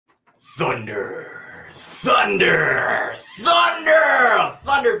Thunder! Thunder! Thunder!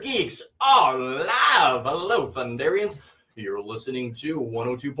 Thunder Geeks are live! Hello, Thunderians. You're listening to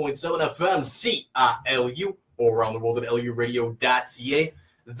 102.7 FM CILU or around the world at luradio.ca.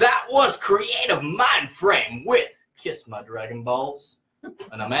 That was Creative Mind Frame with Kiss My Dragon Balls.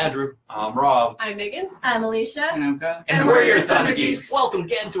 And I'm Andrew. I'm Rob. I'm Megan. I'm Alicia. And I'm Kyle. And we're your Thunder Geeks. Welcome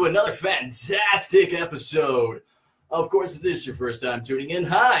again to another fantastic episode. Of course, if this is your first time tuning in,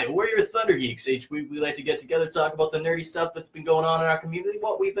 hi, we're your Thunder Geeks. Each week we like to get together, talk about the nerdy stuff that's been going on in our community,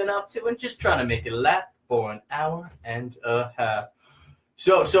 what we've been up to, and just trying to make it laugh for an hour and a half.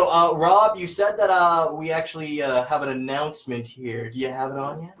 So, Rob, you said that we actually have an announcement here. Do you have it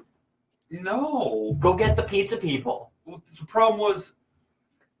on yet? No. Go get the pizza people. Well, the problem was...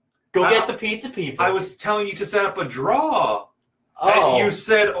 Go get the pizza people. I was telling you to set up a draw. Oh. And you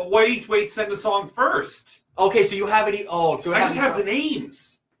said, oh, wait, send the song first. Okay, so you have it. So I just have the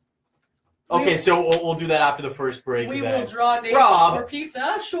names. Okay, so we'll do that after the first break. We then. will draw names for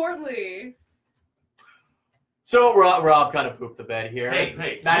pizza shortly. So Rob kind of pooped the bed here.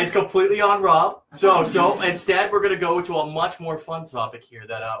 Hey. That is completely on Rob. So instead, we're going to go to a much more fun topic here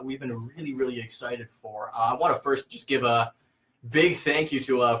that we've been really, really excited for. I want to first just give a big thank you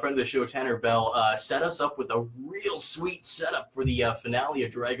to a friend of the show, Tanner Bell. Set us up with a real sweet setup for the finale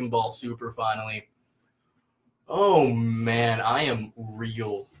of Dragon Ball Super finally. Oh, man, I am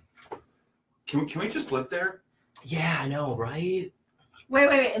real. Can we just live there? Yeah, I know, right?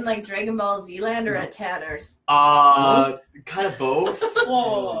 Wait, in like Dragon Ball Z Land or at Tanner's? Kind of both.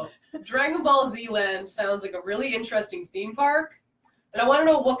 Whoa. Dragon Ball Z Land sounds like a really interesting theme park. And I want to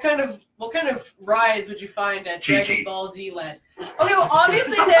know what kind of rides would you find at Dragon Ball Z Land? Okay, well,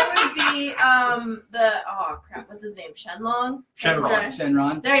 obviously there would be what's his name? Shenron.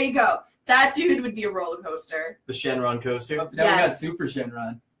 There you go. That dude would be a roller coaster. The Shenron coaster? Now we got Super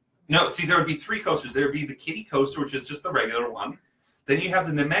Shenron. No, see, there would be three coasters. There would be the kiddie coaster, which is just the regular one. Then you have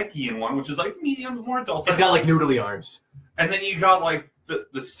the Namekian one, which is like the medium, more adult. It's got like noodly arms. And then you got like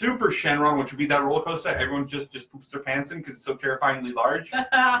the Super Shenron, which would be that roller coaster everyone just poops their pants in because it's so terrifyingly large.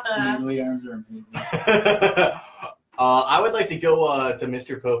 Noodly arms are amazing. I would like to go to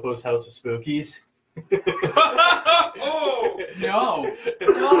Mr. Popo's House of Spookies. Oh no!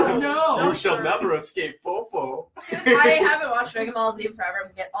 You shall never escape Popo. I haven't watched Dragon Ball Z forever. I'm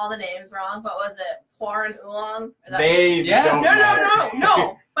gonna get all the names wrong, but was it Huar and Oolong?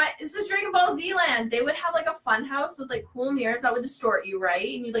 No. But this is Dragon Ball Z Land. They would have like a fun house with like cool mirrors that would distort you,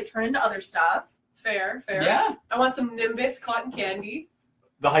 right? And you'd like turn into other stuff. Fair. Yeah. I want some Nimbus cotton candy.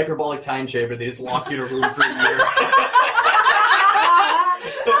 The hyperbolic time chamber. They just lock you in a room for a year.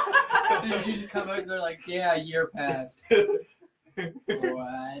 Dude, you just come out and they're like, yeah, a year passed.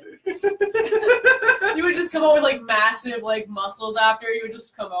 What? You would just come out with like massive like muscles after. You would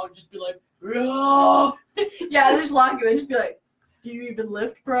just come out and just be like, oh. Yeah, they just lock you in and just be like, do you even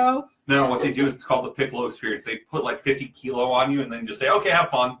lift, bro? No, what they do is it's called the Piccolo experience. They put like 50 kilo on you and then just say, okay,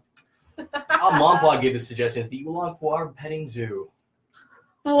 have fun. Mom gave the suggestion. It's the Oolong Huar Petting Zoo.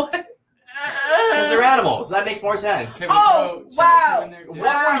 What? Because they're animals. That makes more sense. Oh, wow.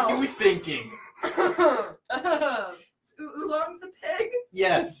 What were you thinking? Oolong's the pig?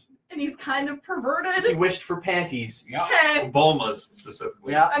 Yes. And he's kind of perverted? He wished for panties. Yeah. Okay. Bulmas,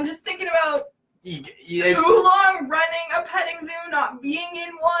 specifically. Yeah. I'm just thinking about Oolong running a petting zoo, not being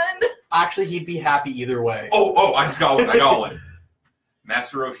in one. Actually, he'd be happy either way. Oh, I got one.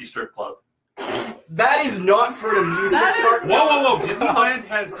 Master Roshi Strip Club. That is not for an amusement park. Whoa. Disneyland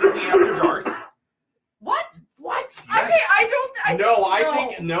has Disney After Dark. What? What? Okay, I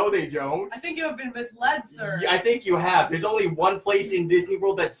think no, they don't. I think you have been misled, sir. Yeah, I think you have. There's only one place in Disney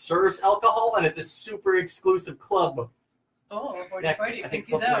World that serves alcohol, and it's a super exclusive club. Oh, boy, Yeah, Detroit, I thinks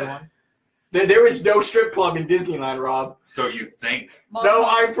think he's out. There is no strip club in Disneyland, Rob. So you think? No,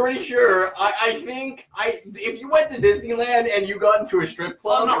 I'm pretty sure. I think if you went to Disneyland and you got into a strip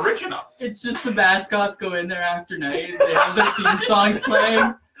club, I'm not rich enough. It's just the mascots go in there after night. They have their theme songs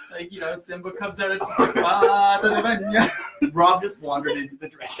playing. Like, Simba comes out, it's just like, Rob just wandered into the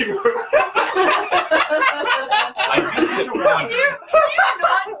dressing room. I do need to wander. Can you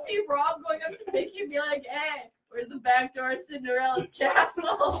not see Rob going up to Mickey and be like, hey, where's the back door of Cinderella's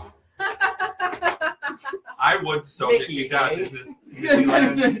castle? I would so Mickey, get out of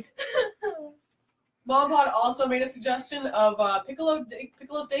Disneyland. Mompod also made a suggestion of Piccolo's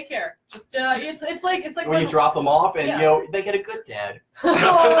daycare. Just it's like when you drop them off and Yeah. they get a good dad.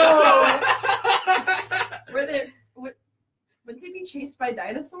 Wouldn't they be chased by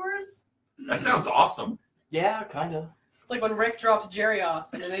dinosaurs? That sounds awesome. Yeah, kind of. like when Rick drops Jerry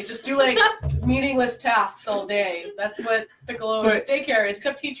off, and then they just do like meaningless tasks all day. That's what Piccolo's daycare is.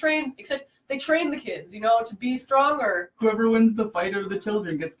 Except they train the kids, to be stronger. Whoever wins the fight over the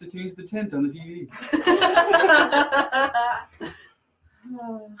children gets to change the tint on the TV.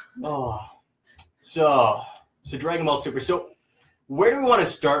 So Dragon Ball Super. So where do we want to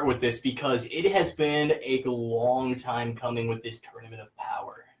start with this? Because it has been a long time coming with this Tournament of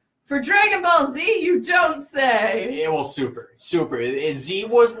Power. For Dragon Ball Z, you don't say. Yeah, well, Super. Z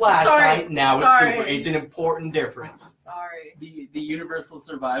was last time, now it's Super. It's an important difference. Sorry. The Universal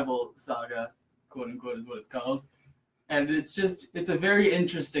Survival Saga, quote unquote, is what it's called. And it's a very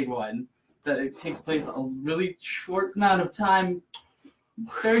interesting one that it takes place a really short amount of time.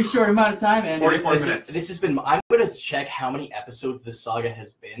 Very short amount of time, and 44 minutes. This has been. I'm going to check how many episodes this saga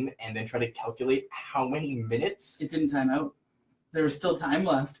has been, and then try to calculate how many minutes. It didn't time out. There was still time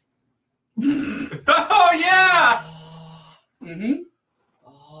left. Oh yeah.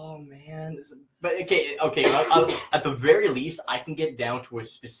 Oh man. But okay. At the very least, I can get down to a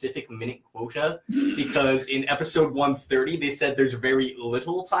specific minute quota because in episode 130 they said there's very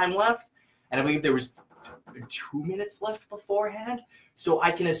little time left, and I believe there was 2 minutes left beforehand. So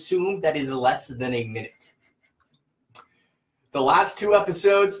I can assume that is less than a minute. The last 2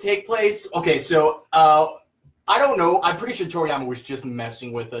 episodes take place. Okay, so I don't know. I'm pretty sure Toriyama was just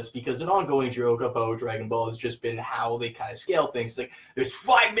messing with us because an ongoing joke about Dragon Ball has just been how they kind of scale things. Like, there's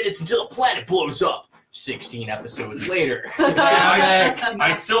 5 minutes until the planet blows up. 16 episodes later.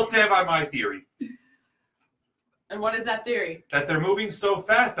 I still stand by my theory. And what is that theory? That they're moving so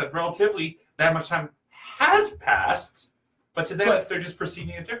fast that relatively that much time has passed. But to them, they're just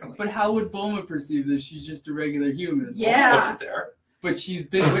perceiving it differently. But how would Bulma perceive this? She's just a regular human. Yeah. Bulma wasn't there. But she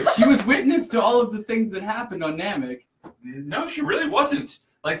was witness to all of the things that happened on Namek. No, she really wasn't.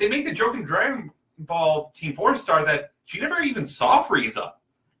 Like, they make the joke in Dragon Ball Team 4 Star that she never even saw Frieza.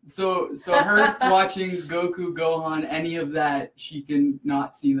 So her watching Goku, Gohan, any of that, she can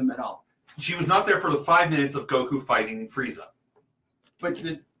not see them at all. She was not there for the 5 minutes of Goku fighting Frieza. But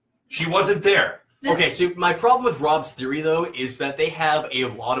she wasn't there. Okay, so my problem with Rob's theory, though, is that they have a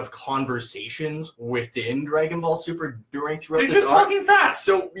lot of conversations within Dragon Ball Super throughout They're this just arc. talking fast.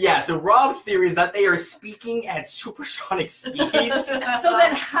 So Rob's theory is that they are speaking at supersonic speeds. So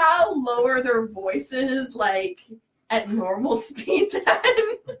then how low are their voices, like, at normal speed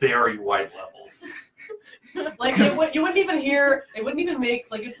then? Very white levels. Like, you wouldn't even hear, it wouldn't even make,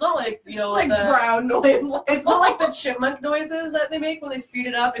 like, it's not like, like brown noise. It's not like the chipmunk noises that they make when they speed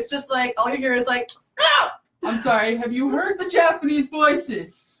it up. It's just like, all you hear is like, ah! I'm sorry, have you heard the Japanese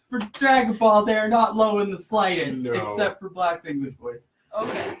voices? For Dragon Ball, they're not low in the slightest, No. except for Black's English voice.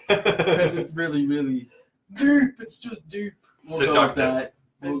 Okay. Because it's really, really deep. It's just deep. We'll go with that.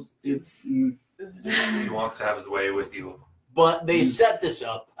 He wants to have his way with you. But they set this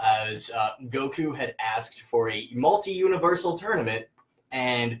up as Goku had asked for a multi-universal tournament,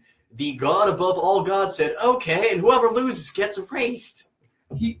 and the god above all gods said, okay, and whoever loses gets erased.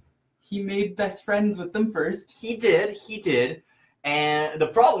 He made best friends with them first. He did. And the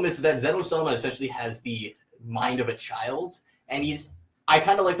problem is that Zeno-sama essentially has the mind of a child, and I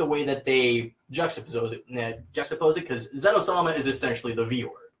kind of like the way that they juxtapose it, because Zeno-sama is essentially the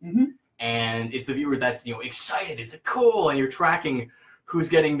viewer. Mm-hmm. And it's the viewer that's, excited, it's cool, and you're tracking who's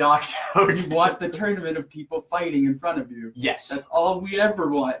getting knocked out. You want the tournament of people fighting in front of you. Yes. That's all we ever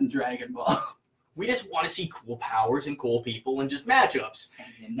want in Dragon Ball. We just want to see cool powers and cool people and just matchups. And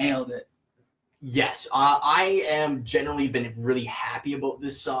you nailed it. Yes, I am generally been really happy about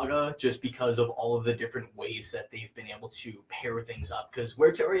this saga just because of all of the different ways that they've been able to pair things up. Because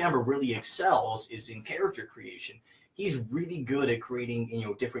where Toriyama really excels is in character creation. He's really good at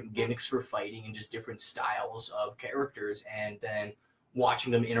creating, different gimmicks for fighting and just different styles of characters, and then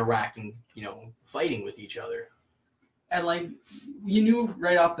watching them interact and, fighting with each other. And, you knew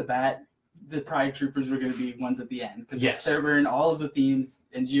right off the bat the Pride Troopers were going to be ones at the end. Because they were in all of the themes,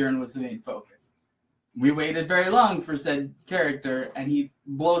 and Jiren was the main focus. We waited very long for said character, and he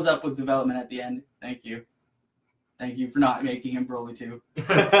blows up with development at the end. Thank you. Thank you for not making him Broly 2.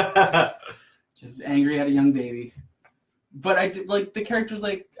 Just angry at a young baby. But I did, the characters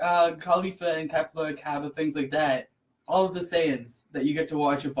like Khalifa and Kefla, Kaba, things like that. All of the Saiyans that you get to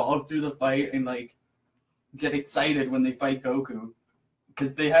watch evolve through the fight and get excited when they fight Goku,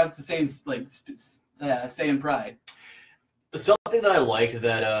 because they have the same Saiyan pride. Something that I liked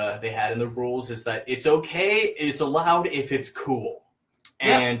that they had in the rules is that it's okay, it's allowed if it's cool.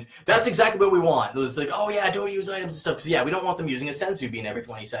 And that's exactly what we want. It was like, oh yeah, don't use items and stuff. Because we don't want them using a sensu bean every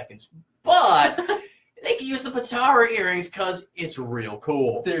 20 seconds. But they can use the Patara earrings because it's real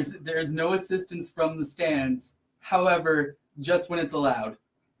cool. There's no assistance from the stands However, just when it's allowed,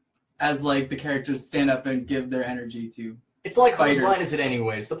 as like the characters stand up and give their energy to. It's like fighters. whose line is it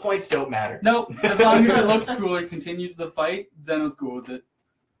anyways? The points don't matter. Nope. As long as it looks cool or continues the fight, Zeno's cool with it.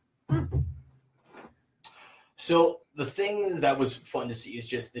 So the thing that was fun to see is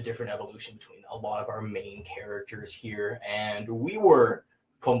just the different evolution between a lot of our main characters here, and we were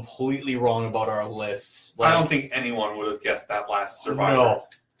completely wrong about our lists. I don't think anyone would have guessed that last Survivor.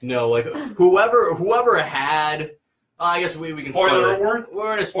 No, like whoever had. I guess we can spoiler warning.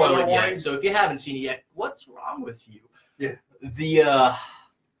 We're in a spoiler yet, so if you haven't seen it yet, what's wrong with you? Yeah. The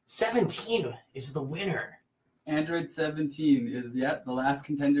 17 is the winner. Android 17 is the last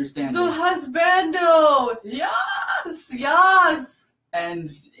contender standing. The husbando! Yes!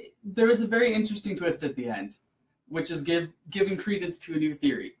 And there was a very interesting twist at the end, which is giving credence to a new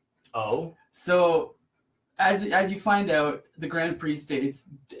theory. Oh? So, as you find out, the Grand Prix states,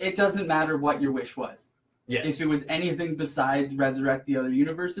 it doesn't matter what your wish was. Yes. If it was anything besides resurrect the other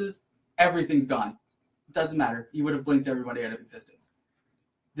universes, everything's gone. It doesn't matter. He would have blinked everybody out of existence.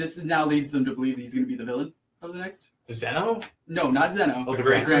 This now leads them to believe he's going to be the villain of the next. Zeno? No, not Zeno. Oh, the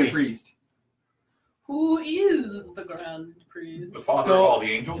Grand Priest. Who is the Grand Priest? The father of all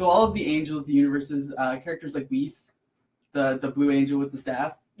the angels? So all of the angels, the universes, characters like Whis, the blue angel with the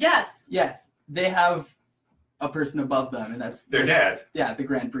staff. Yes. Yes, they have a person above them, and that's their dad. Yeah, the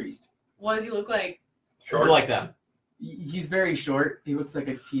Grand Priest. What does he look like? Short like them. He's very short. He looks like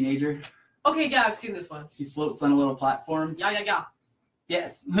a teenager. Okay, yeah, I've seen this one. He floats on a little platform. Yeah.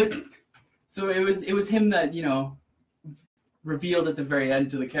 Yes. So it was him that, revealed at the very end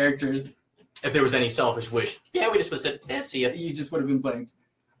to the characters. If there was any selfish wish, we just would have said, see ya. You just would have been blanked.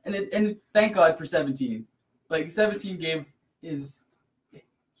 And thank God for 17. Like, 17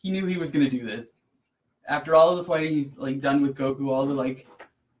 he knew he was going to do this. After all of the fighting he's, done with Goku, all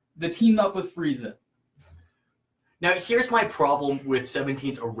the team up with Frieza. Now, here's my problem with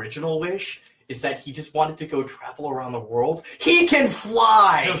 17's original wish, is that he just wanted to go travel around the world. He can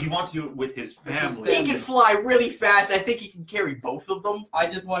fly! No, he wants to do it with his family. He can fly really fast. I think he can carry both of them. I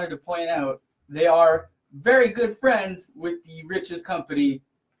just wanted to point out, they are very good friends with the richest company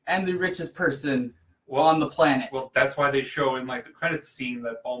and the richest person on the planet. Well, that's why they show in, the credits scene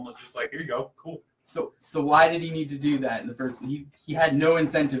that Bulma's just like, here you go, cool. So why did he need to do that in the first one? He had no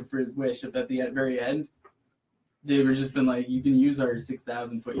incentive for his wish at the very end. They were just been like, you can use our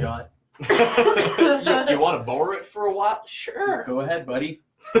 6,000-foot yacht. you want to borrow it for a while? Sure. Go ahead, buddy.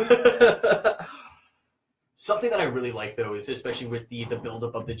 Something that I really like, though, is especially with the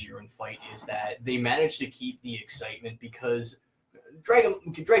buildup of the Jiren fight, is that they managed to keep the excitement because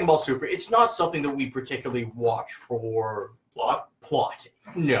Dragon Ball Super, it's not something that we particularly watch for plot.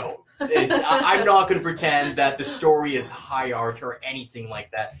 No. I'm not going to pretend that the story is high art or anything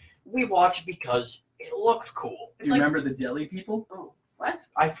like that. We watch because it looked cool. Do you remember the jelly people? Oh, what?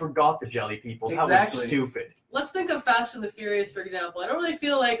 I forgot the jelly people. Exactly. That was stupid. Let's think of Fast and the Furious, for example. I don't really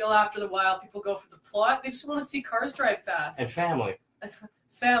feel like after the while people go for the plot. They just want to see cars drive fast. And family.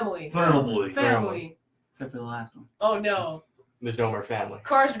 Family. Except for the last one. Oh, no. There's no more family.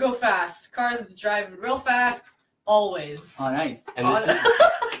 Cars go fast. Cars drive real fast. Always. Oh, nice. And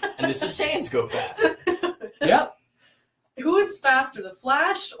this is Saiyans go fast. Yep. Who is faster, the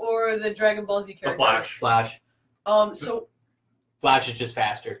Flash or the Dragon Ball Z character? The Flash. So Flash is just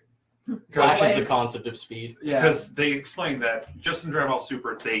faster. Flash is the concept of speed. Yeah. Because they explained that just in Dragon Ball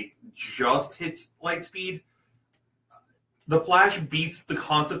Super, they just hit light speed. The Flash beats the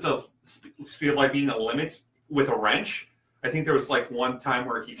concept of speed of light being a limit with a wrench. I think there was one time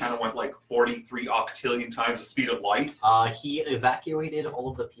where he kind of went 43 octillion times the speed of light. He evacuated all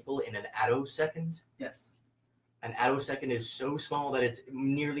of the people in an attosecond. Yes. An attosecond is so small that it's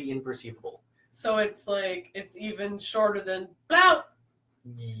nearly imperceivable. So it's even shorter than blow.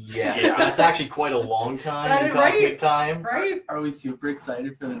 Yes, Yeah. That's actually quite a long time in cosmic time. Right? Are we super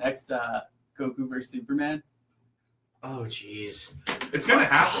excited for the next Goku vs. Superman? Oh, jeez. It's going to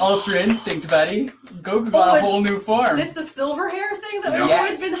happen. Ultra Instinct, buddy. Goku got a whole new form. This the silver hair thing that Yep. we've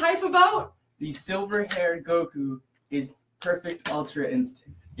always been hype about? The silver-haired Goku is perfect Ultra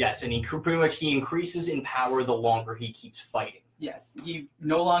Instinct. Yes, and he pretty much increases in power the longer he keeps fighting. Yes, he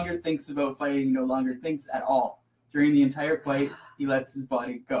no longer thinks about fighting, no longer thinks at all. During the entire fight, he lets his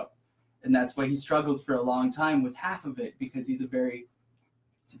body go. And that's why he struggled for a long time with half of it, because he's a very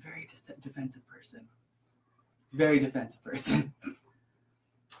defensive person. Very defensive person.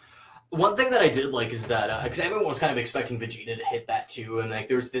 One thing that I did like is that, because everyone was kind of expecting Vegeta to hit that too, and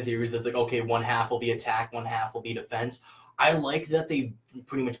there's the theories that's okay, one half will be attack, one half will be defense. I like that they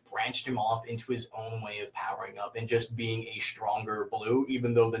pretty much branched him off into his own way of powering up and just being a stronger Blue,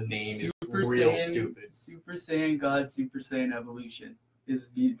 even though the name is real stupid. Super Saiyan God, Super Saiyan Evolution is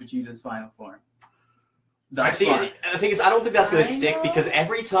Vegeta's final form. The thing is, I don't think that's going to stick because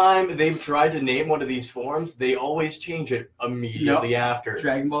every time they've tried to name one of these forms, they always change it immediately after.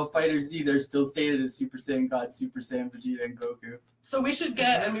 Dragon Ball FighterZ, they're still stated as Super Saiyan God, Super Saiyan Vegeta, and Goku. So we should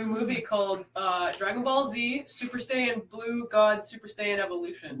get a new movie called Dragon Ball Z, Super Saiyan Blue God, Super Saiyan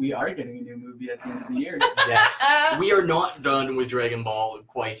Evolution. We are getting a new movie at the end of the year. Yes. We are not done with Dragon Ball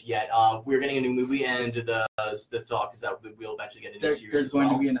quite yet. We're getting a new movie, and the talk is that we'll eventually get a new series. There's going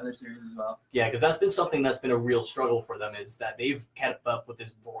to be another series as well. Yeah, because that's been something that's been a real struggle for them, is that they've kept up with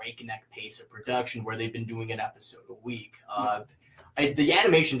this breakneck pace of production where they've been doing an episode a week. The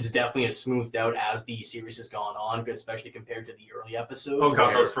animation is definitely as smoothed out as the series has gone on, especially compared to the early episodes. Oh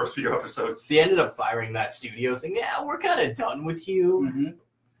god, those first few episodes. They ended up firing that studio, saying, "Yeah, we're kind of done with you."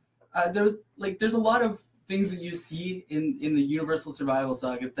 Mm-hmm. There's a lot of things that you see in the Universal Survival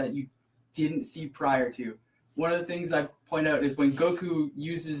Saga that you didn't see prior to. One of the things I point out is when Goku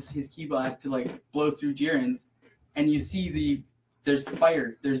uses his ki blast to blow through Jiren's, and you see there's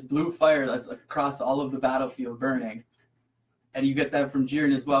blue fire that's across all of the battlefield burning. And you get that from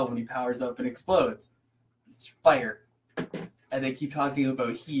Jiren as well when he powers up and explodes. It's fire. And they keep talking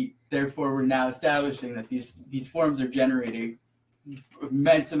about heat. Therefore, we're now establishing that these forms are generating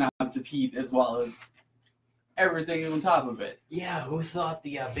immense amounts of heat as well as everything on top of it. Yeah, who thought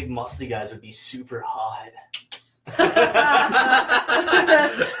the big muscly guys would be super hot?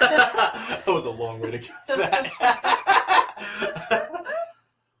 That was a long way to get that.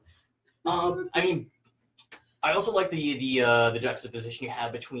 I also like the juxtaposition you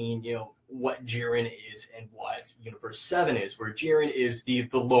have between what Jiren is and what Universe 7 is, where Jiren is the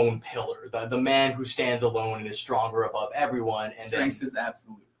lone pillar, the man who stands alone and is stronger above everyone. And strength is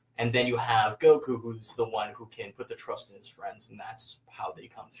absolute. And then you have Goku, who's the one who can put the trust in his friends, and that's how they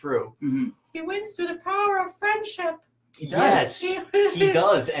come through. Mm-hmm. He wins through the power of friendship. Yes, he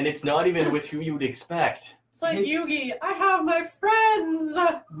does, and it's not even with who you would expect. It's like Yugi, I have my friends.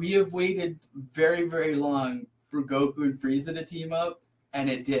 We have waited very, very long for Goku and Frieza to team up, and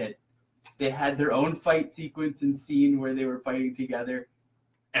it did. They had their own fight sequence and scene where they were fighting together.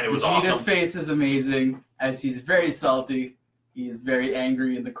 And it was Vegeta's awesome. face is amazing, as he's very salty. He is very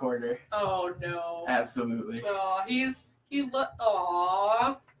angry in the corner. Oh no. Absolutely. Oh,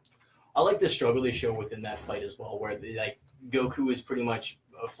 aww. I like the struggle they show within that fight as well, where Goku is pretty much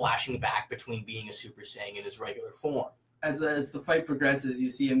flashing back between being a Super Saiyan and his regular form. As the fight progresses, you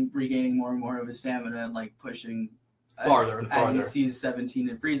see him regaining more and more of his stamina and pushing farther and farther. As he sees 17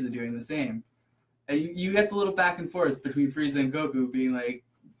 and Frieza doing the same. And you get the little back and forth between Frieza and Goku being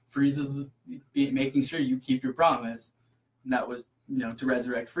Frieza's making sure you keep your promise. And that was, to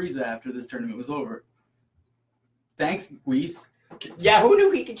resurrect Frieza after this tournament was over. Thanks, Whis. Yeah, who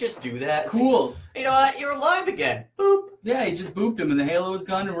knew he could just do that? Cool. You know what? You're alive again. Boop. Yeah, he just booped him and the halo was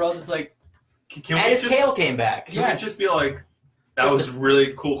gone and we're all just like... And his tail came back. Can we just be like, that was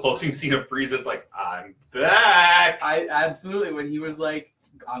really cool closing scene of Frieza. It's like, I'm back. Absolutely. When he was like,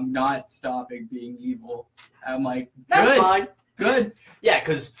 I'm not stopping being evil. I'm like, that's fine. Good. Yeah,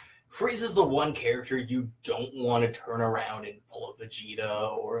 because Frieza's the one character you don't want to turn around and pull a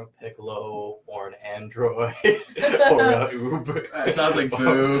Vegeta or a Piccolo or an android or a Oob. It sounds like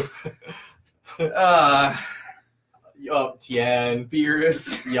Boo. Tien,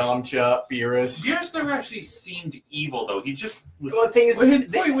 Beerus, Yamcha, Beerus. Beerus never actually seemed evil, though. He just was... Well, the thing is, his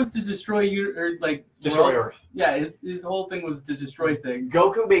point was to destroy destroy Earth. Yeah, his whole thing was to destroy things.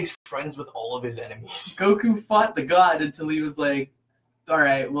 Goku makes friends with all of his enemies. Goku fought the god until he was like, all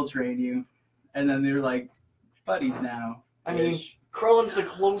right, we'll train you. And then they were like, buddies now. I mean, Krillin's the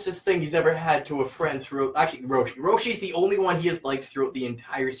closest thing he's ever had to a friend throughout... Actually, Roshi. Roshi's the only one he has liked throughout the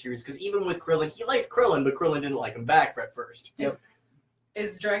entire series, because even with Krillin, he liked Krillin, but Krillin didn't like him back at first. Yep.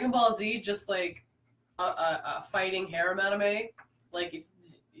 Is Dragon Ball Z just like a fighting harem anime? Like,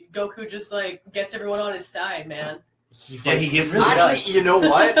 if Goku just gets everyone on his side, man. He gives really actually, you know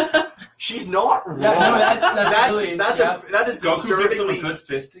what? She's not wrong. Yeah, no, that is Goku gives them a good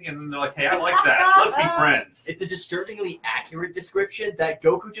fisting, and then they're like, "Hey, I like that. Let's be friends." It's a disturbingly accurate description that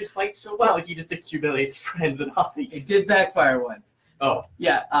Goku just fights so well. He just accumulates friends and hobbies. It did backfire once. Oh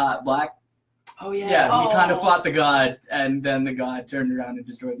yeah, Black. Oh yeah. Yeah, he kind of fought the god, and then the god turned around and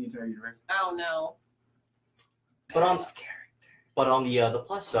destroyed the entire universe. Oh no. But on the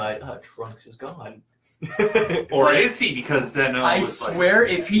plus side, Trunks is gone. Or is he? Because then I swear,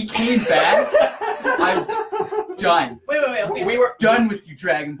 if he came back, I'm done. Wait. Okay, we were done with you,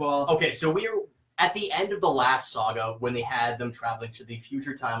 Dragon Ball. Okay, so we were at the end of the last saga when they had them traveling to the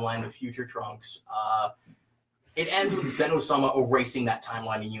future timeline of future Trunks. It ends with Zeno-sama erasing that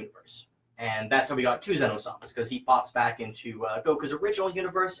timeline and universe. And that's how we got two Zeno-samas, because he pops back into Goku's original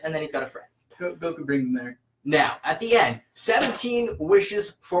universe, and then he's got a friend. Goku brings him there. Now, at the end, 17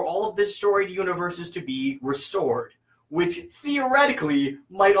 wishes for all of the destroyed universes to be restored, which theoretically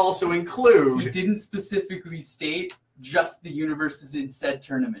might also include... He didn't specifically state just the universes in said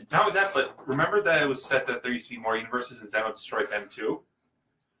tournament. Not with that, but remember that it was said that there used to be more universes and Zeno destroyed them too?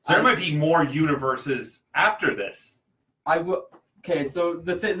 So there might be more universes after this. Okay, so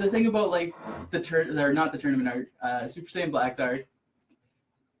the thing about like not the tournament art, Super Saiyan Black's art,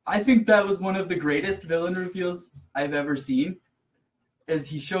 I think that was one of the greatest villain reveals I've ever seen. As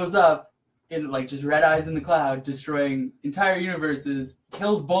he shows up in like just red eyes in the cloud, destroying entire universes,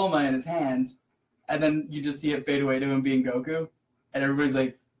 kills Bulma in his hands, and then you just see it fade away to him being Goku, and everybody's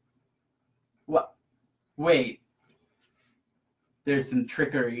like, "What? Wait, there's some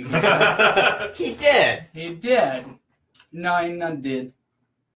trickery." He did. He did. No, none did.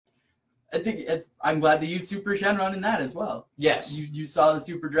 I think I'm glad they used Super Shenron in that as well. Yes. You saw the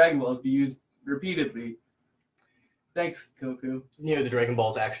Super Dragon Balls be used repeatedly. Thanks, Goku. You know, the Dragon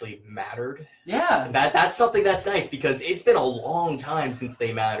Balls actually mattered. Yeah. That's something that's nice, because it's been a long time since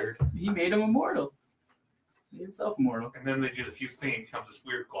they mattered. He made him immortal. He made himself immortal. And then they do the fuse thing and it becomes this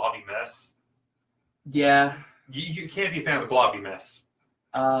weird globby mess. Yeah. You can't be a fan of the globby mess.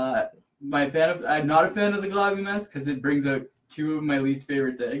 I'm not a fan of the globby mess because it brings out two of my least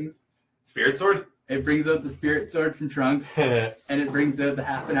favorite things. Spirit Sword? It brings out the Spirit Sword from Trunks, and it brings out the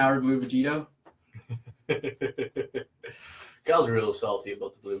half-an-hour Blue Vegito. Gal's real salty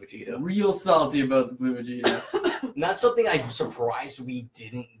about the Blue Vegito. Real salty about the Blue Vegito. And that's something I'm surprised we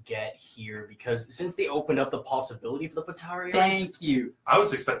didn't get here, because since they opened up the possibility for the Potarians... Thank you. I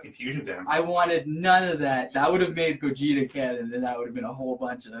was expecting Fusion Dance. I wanted none of that. That would have made Gogeta canon, and that would have been a whole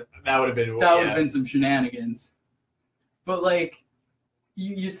bunch of... That would have been... That would have been some shenanigans. But, like,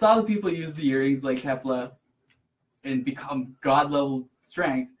 you saw the people use the earrings like Kefla and become god-level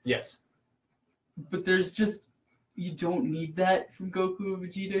strength. Yes. But there's just... You don't need that from Goku and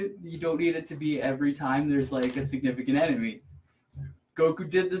Vegeta. You don't need it to be every time there's, like, a significant enemy. Goku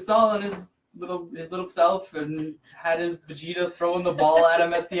did this all on his little self and had his Vegeta throwing the ball at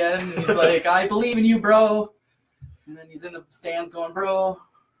him at the end. And he's like, I believe in you, bro. And then he's in the stands going, bro.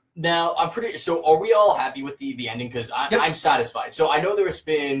 Now, so are we all happy with the ending? Because I'm satisfied. So I know there's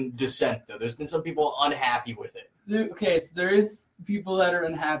been dissent, though. There's been some people unhappy with it. Okay, so there is people that are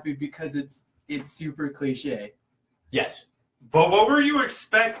unhappy because it's super cliche. Yes. But what were you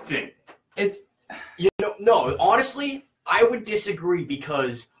expecting? No, honestly, I would disagree,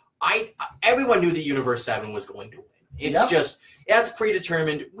 because everyone knew that Universe 7 was going to win. It's that's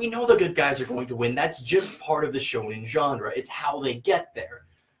predetermined. We know the good guys are going to win. That's just part of the shonen genre. It's how they get there.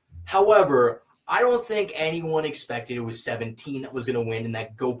 However, I don't think anyone expected it was 17 that was going to win and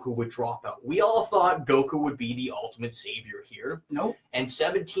that Goku would drop out. We all thought Goku would be the ultimate savior here. Nope. And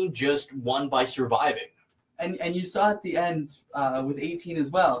 17 just won by surviving. And you saw at the end with 18 as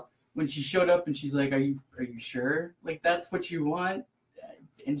well, when she showed up and she's like, are you sure? Like, that's what you want?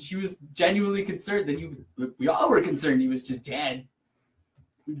 And she was genuinely concerned that we all were concerned he was just dead.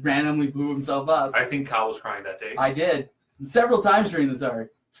 He randomly blew himself up. I think Kyle was crying that day. I did. Several times during this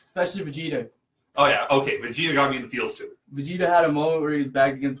arc, especially Vegeta. Oh, yeah. Okay, Vegeta got me in the feels, too. Vegeta had a moment where he was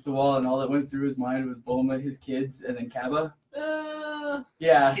back against the wall and all that went through his mind was Bulma, his kids, and then Kaba.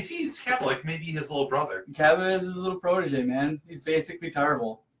 Yeah. He sees Kappa like maybe his little brother. Kaba is his little protege, man. He's basically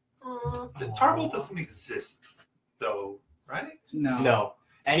Tarble. Tarble doesn't exist, though, right? No.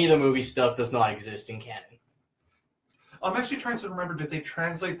 Any of the movie stuff does not exist in canon. I'm actually trying to remember, did they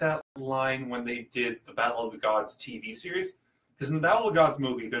translate that line when they did the Battle of the Gods TV series? Because in the Battle of the Gods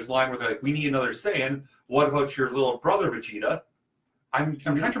movie, there's a line where they're like, we need another Saiyan. What about your little brother, Vegeta? I'm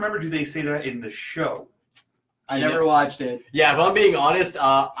trying to remember, do they say that in the show? I never watched it. Yeah, if I'm being honest,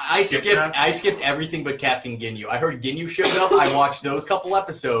 I skipped everything but Captain Ginyu. I heard Ginyu showed up, I watched those couple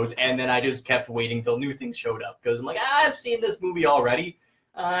episodes, and then I just kept waiting till new things showed up. Because I'm like, I've seen this movie already.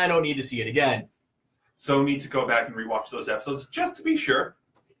 I don't need to see it again. So we need to go back and rewatch those episodes just to be sure.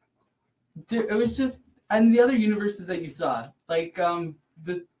 It was just, and the other universes that you saw, like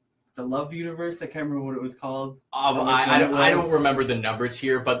the Love Universe, I can't remember what it was called. I don't remember the numbers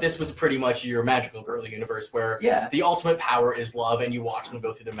here, but this was pretty much your magical girl universe where the ultimate power is love, and you watch them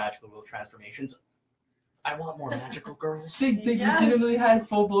go through their magical girl transformations. I want more magical girls. They legitimately had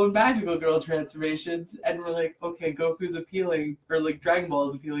full-blown magical girl transformations, and we're like, okay, Goku's appealing, or like Dragon Ball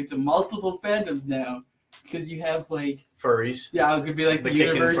is appealing to multiple fandoms now, because you have like furries. Yeah, I was gonna be like the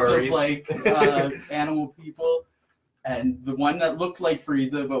universe of like animal people. And the one that looked like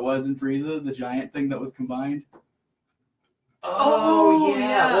Frieza but wasn't Frieza, the giant thing that was combined. Oh,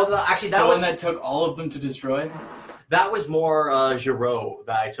 yeah. Well, actually, that the was one that took all of them to destroy. That was more Giro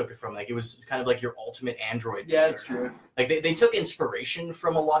that I took it from. Like, it was kind of like your ultimate android. Yeah, that's true. Like, they took inspiration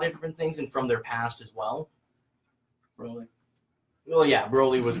from a lot of different things and from their past as well. Broly. Well, yeah,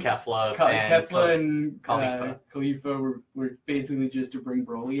 Broly was Kefla. Kefla and Khalifa. Khalifa were basically just to bring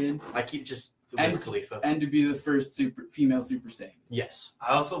Broly in. I keep just... Khalifa. And to be the first female Super Saiyans. Yes.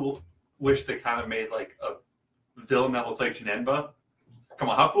 I also wish they kind of made like a villain that was like Janemba. Come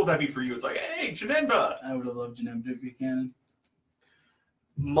on, how cool would that be for you? It's like, hey, Janemba! I would have loved Janemba to be canon.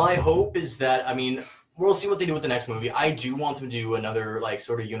 My hope is that, I mean, we'll see what they do with the next movie. I do want them to do another, like,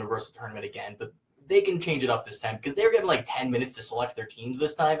 sort of Universal Tournament again, but they can change it up this time because they were given, like, 10 minutes to select their teams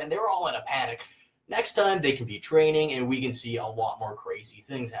this time, and they were all in a panic. Next time, they can be training, and we can see a lot more crazy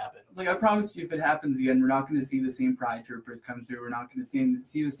things happen. Like, I promise you, if it happens again, we're not going to see the same Pride Troopers come through. We're not going to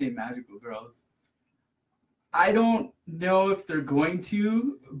see the same Magical Girls. I don't know if they're going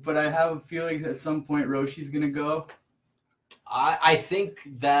to, but I have a feeling at some point Roshi's going to go. I think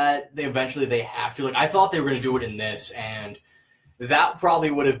that eventually they have to. Like, I thought they were going to do it in this, and that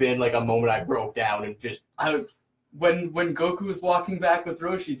probably would have been, like, a moment I broke down and just... When Goku was walking back with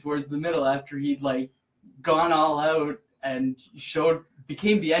Roshi towards the middle after he'd, like, gone all out and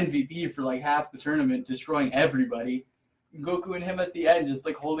became the MVP for, like, half the tournament, destroying everybody, Goku and him at the end just,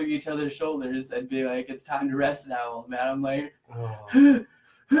 like, holding each other's shoulders and being like, it's time to rest now, man. I'm like, like,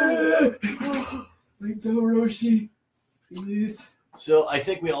 no, Roshi, please. So I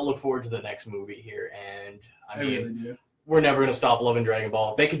think we all look forward to the next movie here, and I mean, really do. We're never going to stop loving Dragon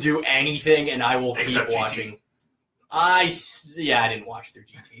Ball. They could do anything, and I will keep watching. I didn't watch through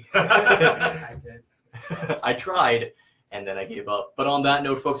GT. I did. I tried, and then I gave up. But on that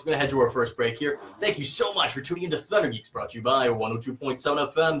note, folks, we're going to head to our first break here. Thank you so much for tuning into Thunder Geeks, brought to you by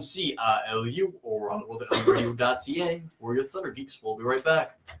 102.7 FM CILU or on the world at LURadio.ca. We're your Thunder Geeks. We'll be right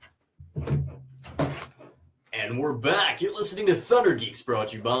back. And we're back. You're listening to Thunder Geeks,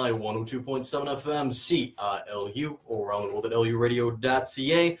 brought to you by 102.7 FM CILU or around the world at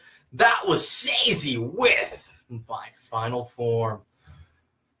LURadio.ca. That was Sazy with My Final Form.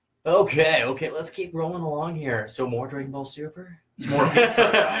 Okay, let's keep rolling along here. So more Dragon Ball Super? More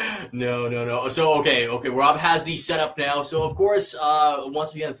pizza? No. So, okay, Rob has these set up now. So, of course,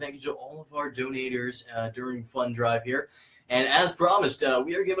 once again, thank you to all of our donators during Fund Drive here. And as promised,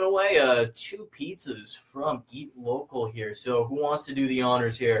 we are giving away 2 pizzas from Eat Local here. So who wants to do the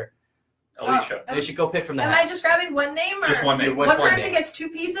honors here? Alicia. They should go pick from the Am hat. I just grabbing one name? Or Just one name. One person gets 2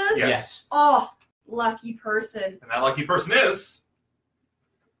 pizzas? Yes. Oh, lucky person. And that lucky person is...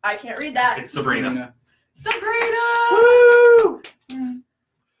 I can't read that. It's Sabrina. Woo!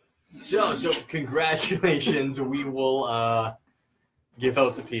 So congratulations. We will give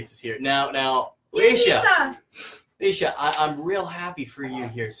out the pizzas here. Now, Alicia, I'm real happy for you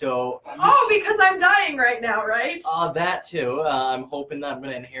here. So, because I'm dying right now, right? That too. I'm hoping that I'm going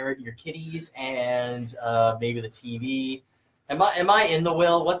to inherit your kitties and maybe the TV. Am I in the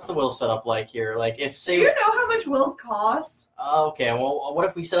will? What's the will set up like here? Like, if say, do you know how much wills cost? Okay, well, what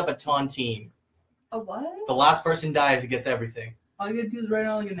if we set up a tontine? A what? The last person dies, it gets everything. All you gotta do is write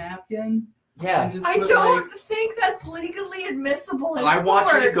on like a napkin. Yeah. I don't think that's legally admissible in court.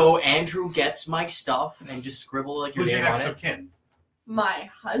 want you to go, Andrew gets my stuff, and just scribble like your Who's your name next on of kin? My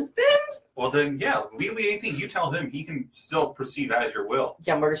husband? Well, then, yeah, legally anything you tell him, he can still proceed as your will.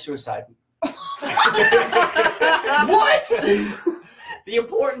 Yeah, murder-suicide. What? The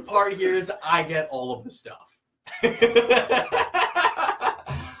important part here is I get all of the stuff. I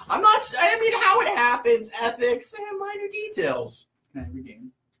mean, how it happens, ethics, and minor details. Every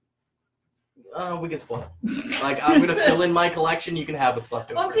games. We can split. Like, I'm going to fill in my collection. You can have what's left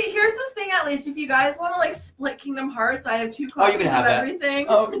over. Well, see, here's the thing, at least. If you guys want to, like, split Kingdom Hearts, I have 2 copies you can have of that. everything.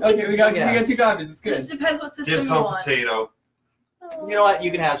 Oh, okay, we got 2 copies. It's It good. just depends what system Dibs you on want. potato. You know what?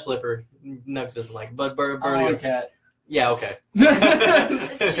 You can have Slipper. Nux doesn't like it, but Burley. Cat. Yeah, okay.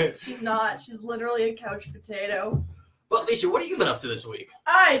 She's not. She's literally a couch potato. Well, Alicia, what have you been up to this week?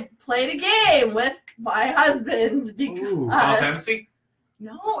 I played a game with my husband because... Ooh. Final Fantasy?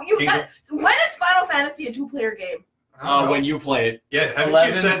 No, you King got... When is Final Fantasy a 2-player game? When you play it. Yeah, haven't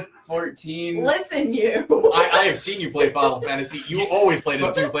 11, you said... 14. Listen, you. I have seen you play Final Fantasy. You always play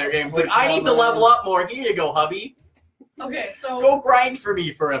this 2-player game. It's like, I need to level up more. Here you go, hubby. Okay, so Go grind for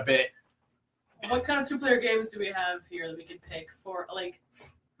me for a bit. what kind of 2-player games do we have here that we can pick for, like,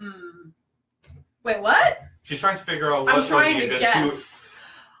 Wait, what? She's trying to figure out I'm what's trying going to to guess.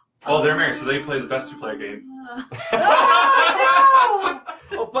 Oh, they're married, so they play the best 2-player game. Oh,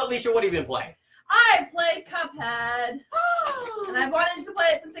 no! Oh, but Alicia, what have you been playing? I played Cuphead. And I've wanted to play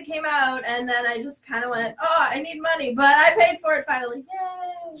it since it came out, and then I just kind of went, oh, I need money, but I paid for it finally.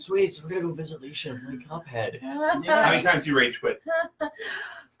 Yay! Sweet, so we're gonna go visit Leisha and play Cuphead. Yeah. How many times do you rage quit?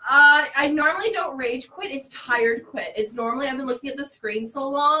 I normally don't rage quit. It's tired quit. It's normally I've been looking at the screen so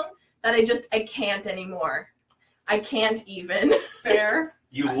long that I can't anymore. I can't even. Fair.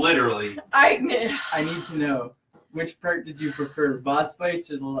 You literally. I need to know, which part did you prefer, boss fights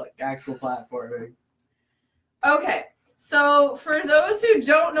or the actual platforming? Okay, so for those who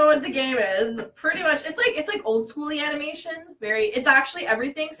don't know what the game is, pretty much it's like old schooly animation. It's actually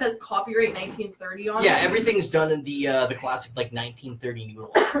everything says copyright 1930 on it. Yeah, everything's done in the classic like 1930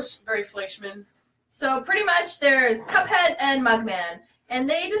 noodle arts. Very Fleischman. So pretty much there's Cuphead and Mugman, and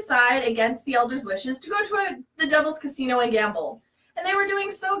they decide against the Elder's wishes to go to the Devil's Casino and gamble. And they were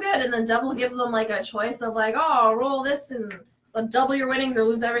doing so good, and the devil gives them like a choice of like, oh, roll this and double your winnings or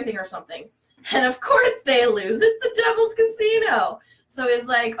lose everything or something. And of course they lose. It's the Devil's Casino. So he's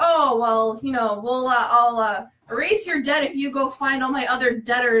like, oh, well, you know, I'll erase your debt if you go find all my other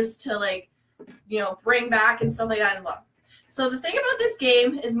debtors to, like, you know, bring back and stuff like that. And blah. So the thing about this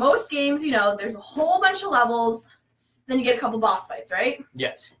game is most games, you know, there's a whole bunch of levels, then you get a couple boss fights, right?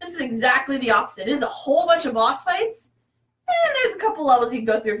 Yes. This is exactly the opposite. It is a whole bunch of boss fights, and there's a couple levels you can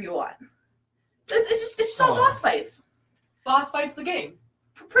go through if you want. It's just all boss fights. Boss fights the game.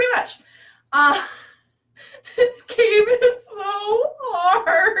 Pretty much. This game is so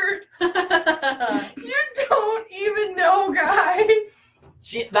hard. You don't even know, guys.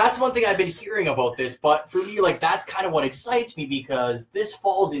 See, that's one thing I've been hearing about this, but for me, like, that's kind of what excites me because this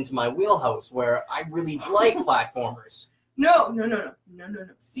falls into my wheelhouse where I really like platformers. No.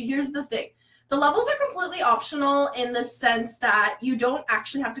 See, here's the thing. The levels are completely optional in the sense that you don't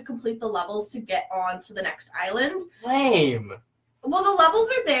actually have to complete the levels to get on to the next island. Lame. Well, the levels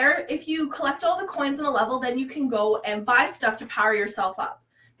are there. If you collect all the coins in a level, then you can go and buy stuff to power yourself up.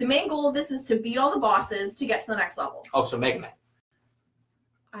 The main goal of this is to beat all the bosses to get to the next level. Oh, so Mega Man.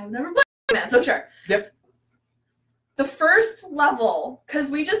 I've never played Mega Man, so sure. Yep. The first level, because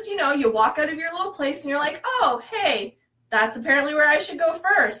we just, you know, you walk out of your little place and you're like, oh, hey, that's apparently where I should go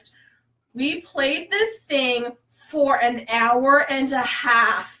first. We played this thing for an hour and a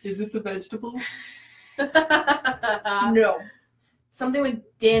half. Is it the vegetables? No. Something with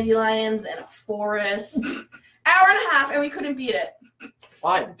dandelions and a forest. Hour and a half, and we couldn't beat it.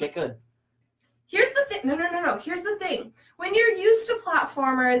 Why? Get good. Here's the thing. No. Here's the thing. When you're used to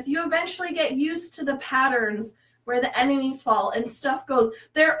platformers, you eventually get used to the patterns where the enemies fall and stuff goes.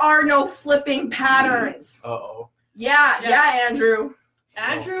 There are no flipping patterns. Uh-oh. Yeah, Andrew.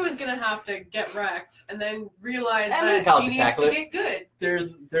 Andrew is gonna have to get wrecked and then realize And that he needs to get good.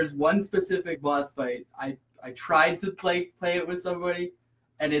 There's one specific boss fight. I tried to play it with somebody,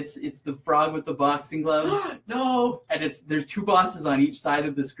 and it's the frog with the boxing gloves. No. And there's two bosses on each side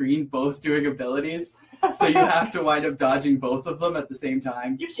of the screen, both doing abilities. So you have to wind up dodging both of them at the same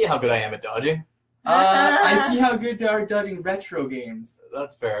time. You see how good I am at dodging. I see how good you are at dodging retro games.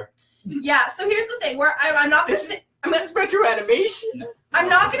 That's fair. Yeah, so here's the thing. Where I'm not going to say... This is retro animation. I'm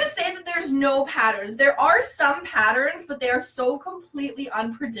not going to say that there's no patterns. There are some patterns, but they are so completely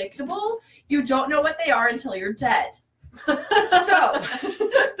unpredictable, you don't know what they are until you're dead. So,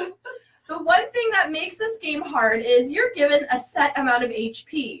 the one thing that makes this game hard is you're given a set amount of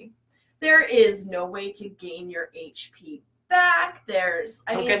HP. There is no way to gain your HP back.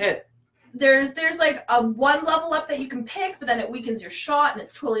 Don't get hit. There's like a one level up that you can pick, but then it weakens your shot, and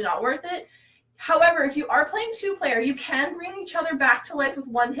it's totally not worth it. However, if you are playing two-player, you can bring each other back to life with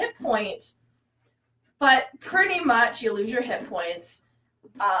one hit point, but pretty much you lose your hit points.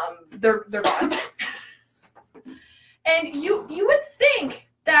 They're gone. And you would think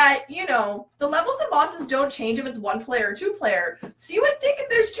that, you know, the levels of bosses don't change if it's one player or two player. So you would think if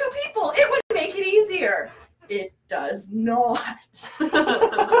there's two people, it would make it easier. It does not.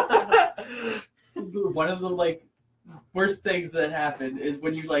 One of the worst things that happen is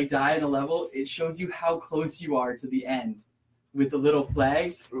when you die in a level, it shows you how close you are to the end with the little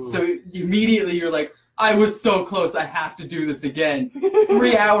flag. Ooh. So immediately you're like, I was so close, I have to do this again.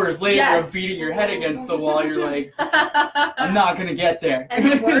 3 hours later of beating your head against the wall, you're like, I'm not gonna get there.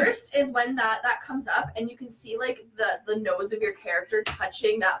 And the worst is when that comes up and you can see the nose of your character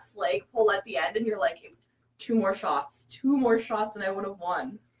touching that flagpole at the end, and you're like, two more shots and I would have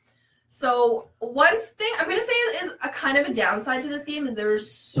won. So one thing I'm going to say is a kind of a downside to this game is there's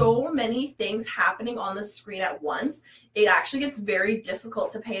so many things happening on the screen at once. It actually gets very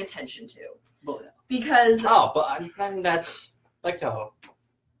difficult to pay attention to. Because... Oh, but I mean, that's like Toho.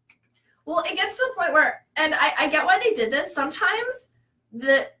 Well, it gets to the point where, and I get why they did this, sometimes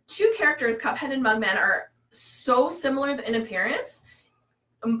the two characters, Cuphead and Mugman, are so similar in appearance,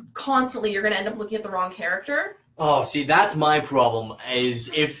 constantly you're going to end up looking at the wrong character. Oh, see, that's my problem,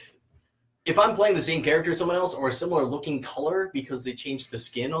 is if I'm playing the same character as someone else or a similar looking color because they changed the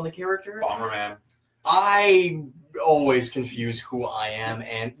skin on the character, Bomberman. I always confuse who I am,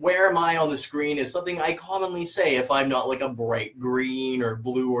 and where am I on the screen is something I commonly say if I'm not like a bright green or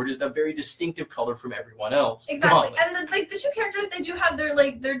blue or just a very distinctive color from everyone else. Exactly, and the two characters, they do have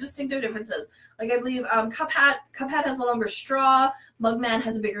their distinctive differences. Like I believe Cuphead has a longer straw, Mugman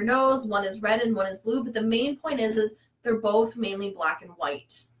has a bigger nose, one is red and one is blue, but the main point is they're both mainly black and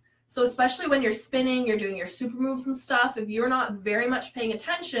white. So especially when you're spinning, you're doing your super moves and stuff, if you're not very much paying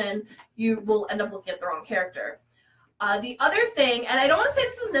attention, you will end up looking at the wrong character. The other thing, and I don't want to say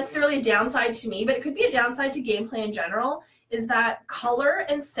this is necessarily a downside to me, but it could be a downside to gameplay in general, is that color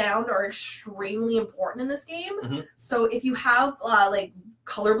and sound are extremely important in this game. Mm-hmm. So if you have like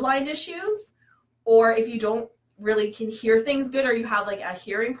colorblind issues, or if you don't really can hear things good, or you have like a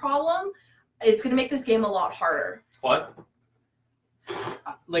hearing problem, it's going to make this game a lot harder. What?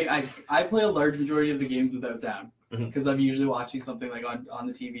 Like I play a large majority of the games without sound because Mm-hmm. I'm usually watching something like on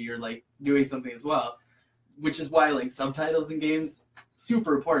the TV or like doing something as well, which is why like subtitles in games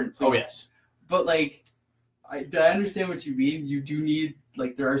super important. Please. Oh yes, but like I understand what you mean. You do need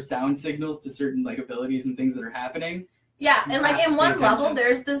like there are sound signals to certain like abilities and things that are happening. Yeah, You and have like to in pay one attention. level,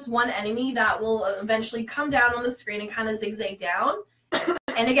 there's this one enemy that will eventually come down on the screen and kind of zigzag down.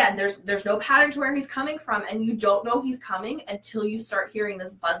 And again, there's no pattern to where he's coming from, and you don't know he's coming until you start hearing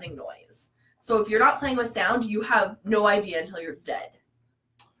this buzzing noise. So if you're not playing with sound, you have no idea until you're dead.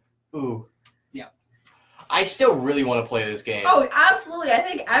 ooh, Yeah. I still really want to play this game. Oh, absolutely. I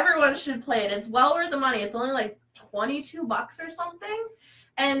think everyone should play it. It's well worth the money. It's only like $22 or something.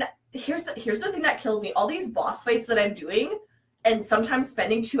 And here's the thing that kills me. All these boss fights that I'm doing and sometimes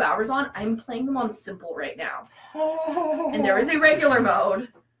spending 2 hours on, I'm playing them on simple right now. And there is a regular mode.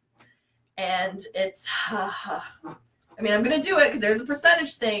 And it's I mean, I'm going to do it because there's a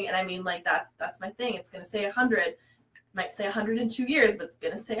percentage thing, and I mean, like, that's my thing. It's going to say 100. Might say 100 in 2 years, but it's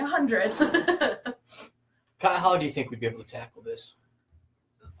going to say 100. Kyle, how do you think we'd be able to tackle this?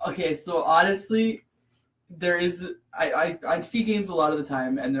 Okay, so honestly, there is I see games a lot of the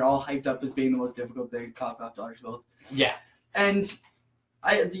time, and they're all hyped up as being the most difficult things. Cop off Dark Souls, Yeah. and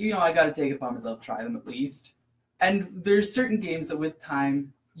I got to take it upon myself to try them at least. And there's certain games that with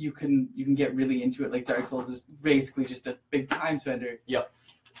time you can get really into it. Like Dark Souls is basically just a big time spender. Yep.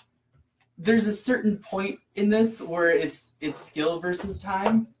 There's a certain point in this where it's skill versus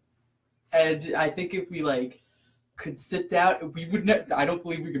time, and I think if we like could sit down, we would. I don't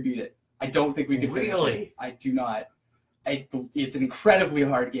believe we could beat it. I don't think we could finish Really? it. I do not. It's an incredibly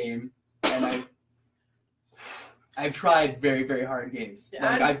hard game, and I've tried very, very hard games. Yeah,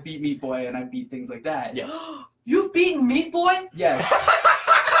 Like I've beat Meat Boy and I've beat things like that. Yes. You've beaten Meat Boy? Yes.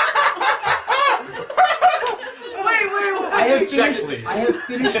 Wait. I have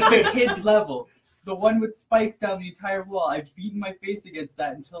finished the kid's level. The one with spikes down the entire wall. I've beaten my face against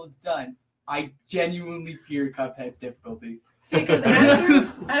that until it's done. I genuinely fear Cuphead's difficulty. See, because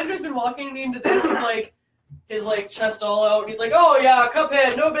Andrew's been walking into this with like his like chest all out. He's like, "Oh yeah,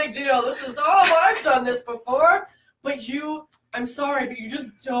 Cuphead, no big deal. This is I've done this before." But I'm sorry, but you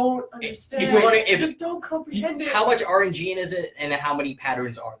just don't understand. If- You just don't comprehend it. How much RNG is it, and how many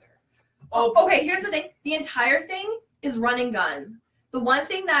patterns are there? Oh, okay, here's the thing. The entire thing is run and gun. The one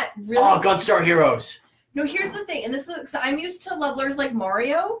thing that really... Oh, Gunstar Heroes. No, here's the thing, and this is... So I'm used to levelers like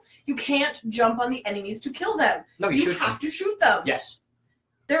Mario. You can't jump on the enemies to kill them. No, you shoot have them. to shoot them. Yes.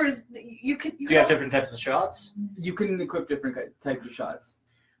 There is... You can... Do you have different types of shots? You can equip different types of shots.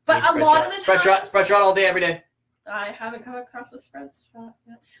 But a lot of the times... Spread shot all day, every day. I haven't come across a spread shot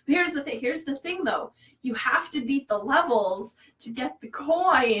yet. But here's the thing. Here's the thing, though. You have to beat the levels to get the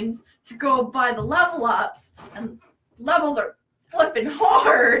coins to go buy the level ups, and levels are flipping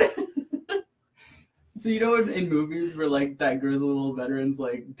hard. So you know in movies where like that grizzly little veteran's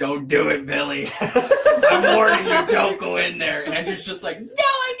like, "Don't do it, Billy. I'm warning you, don't go in there." And Andrew's just like, No,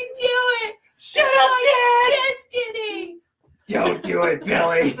 I can do it. Shut It's up, my destiny. "Don't do it,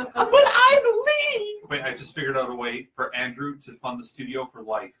 Billy." But I believe. Wait, I just figured out a way for Andrew to fund the studio for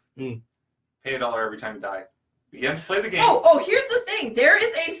life. Hmm. Pay $1 every time you die. You have to play the game. Oh, here's the thing. There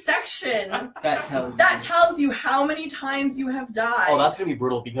is a section That tells you how many times you have died. Oh, that's gonna be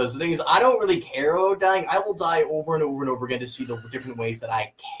brutal because the thing is, I don't really care about dying. I will die over and over and over again to see the different ways that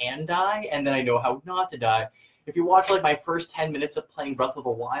I can die, and then I know how not to die. If you watch like my first 10 minutes of playing Breath of the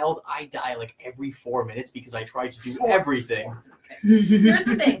Wild, I die like every 4 minutes because I try to do everything. Here's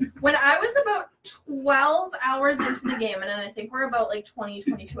the thing. When I was about 12 hours into the game, and I think we're about like 20,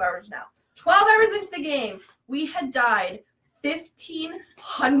 22 hours now, 12 hours into the game, we had died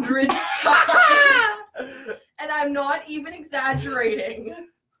 1,500 times. And I'm not even exaggerating.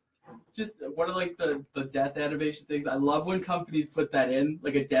 Just one of like the death animation things. I love when companies put that in,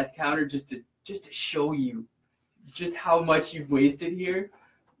 like a death counter, just to show you just how much you've wasted here.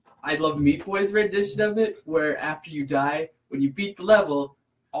 I love Meat Boy's rendition of it, where after you die, when you beat the level,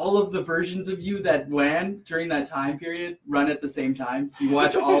 all of the versions of you that ran during that time period run at the same time. So you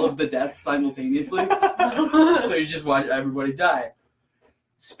watch all of the deaths simultaneously. So you just watch everybody die.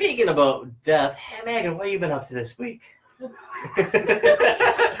 Speaking about death, hey Megan, what have you been up to this week?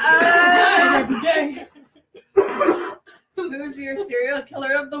 Who's your serial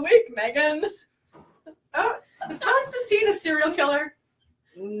killer of the week, Megan? Oh, is Constantine a serial killer?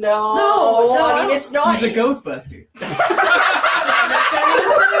 No, I mean, it's not. He's a Ghostbuster.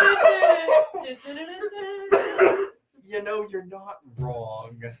 You know, you're not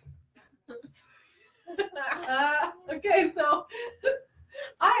wrong. Okay, so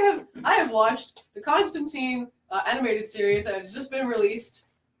I have watched the Constantine animated series that has just been released,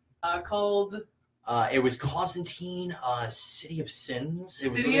 called. It was Constantine, City of Sins. It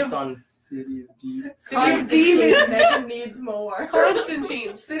was City released of- on. City of Demons. City of Demons. Megan needs more.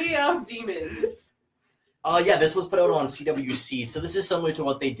 Constantine, City of Demons. Yeah, this was put out on CWC. So this is similar to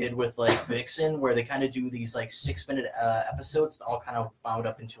what they did with like Vixen, where they kind of do these like 6-minute episodes, all kind of wound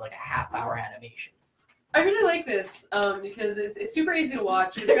up into like a half-hour animation. I really like this because it's super easy to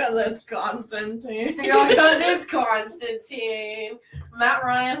watch. Because it's Constantine. Because it's Constantine. Matt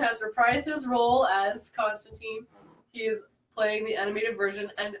Ryan has reprised his role as Constantine. He is playing the animated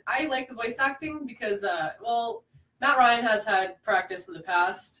version, and I like the voice acting because, Matt Ryan has had practice in the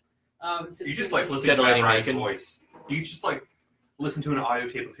past. Since You just he like was- listen to Matt Titillating Ryan's Bacon. voice. You just like listen to an audio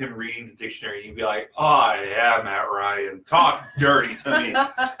tape of him reading the dictionary, and you'd be like, "Oh yeah, Matt Ryan, talk dirty to me."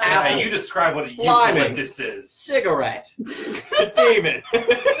 And you describe what a Liming. eucalyptus is. Cigarette. Demon.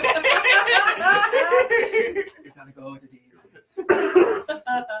 You gotta go to Demons.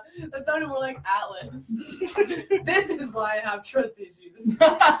 That sounded more like Atlas. This is why I have trust issues.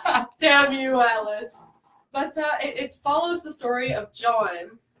 Damn you, Atlas. But it follows the story of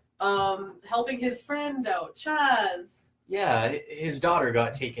John helping his friend out, Chaz. Yeah, his daughter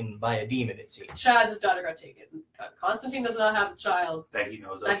got taken by a demon, it seems. Chaz's daughter got taken. Constantine does not have a child That he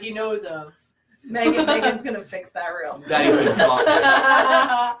knows of. that he knows of. Megan's gonna fix that real soon. That is been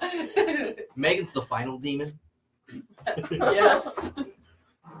fought. Megan's the final demon. Yes.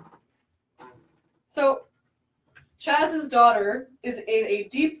 So, Chaz's daughter is in a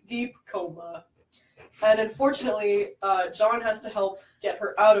deep, deep coma. And unfortunately, John has to help get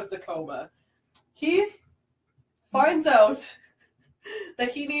her out of the coma. He finds out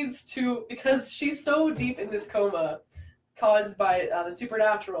that he needs to, because she's so deep in this coma caused by the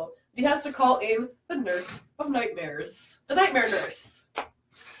supernatural, he has to call in the nurse of nightmares. The nightmare nurse.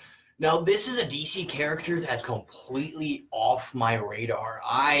 Now, this is a DC character that's completely off my radar.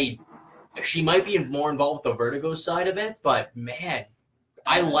 She might be more involved with the Vertigo side of it, but man,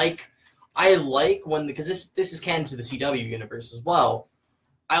 I like when, because this is canon to the CW universe as well.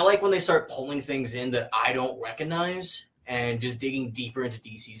 I like when they start pulling things in that I don't recognize and just digging deeper into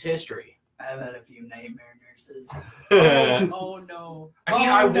DC's history. I've had a few nightmare nurses. Oh no. I mean,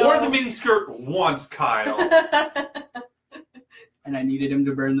 Oh, I no. wore the miniskirt once, Kyle. And I needed him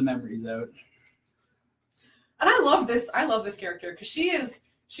to burn the memories out. And I love this character because she's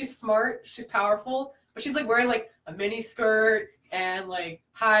smart, she's powerful, but she's like wearing like a mini skirt and like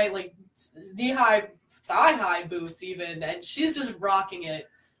high, like knee-high, thigh-high boots even, and she's just rocking it.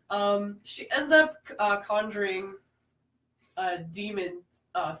 She ends up conjuring a demon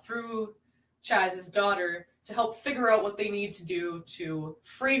through Chaz's daughter to help figure out what they need to do to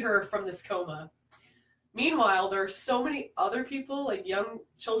free her from this coma. Meanwhile, there are so many other people, like young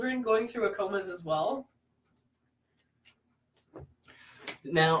children, going through a comas as well.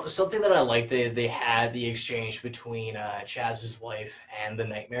 Now, something that I like, they had the exchange between Chaz's wife and the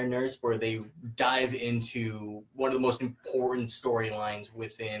Nightmare Nurse, where they dive into one of the most important storylines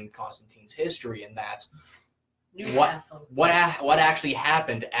within Constantine's history, and that's Newcastle. what actually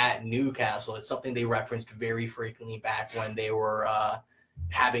happened at Newcastle. It's something they referenced very frequently back when they were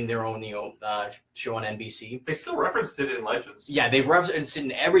having their own show on NBC. They still referenced it in Legends. Yeah, they've referenced it,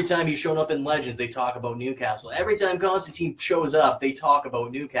 and every time he's shown up in Legends, they talk about Newcastle. Every time Constantine shows up, they talk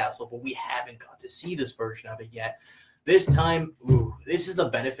about Newcastle, but we haven't got to see this version of it yet. This time, this is the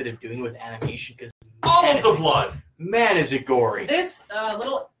benefit of doing it with animation, because All of the blood. man, is it gory. This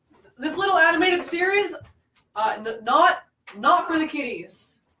little animated series, not for the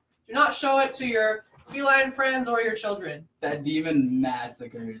kiddies. Do not show it to your feline friends or your children. That demon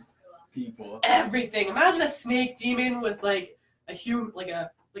massacres. people. Everything. Imagine a snake demon with like a human, like a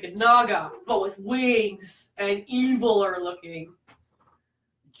naga, but with wings and eviler looking.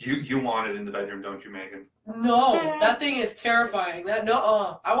 You want it in the bedroom, don't you, Megan? No, that thing is terrifying.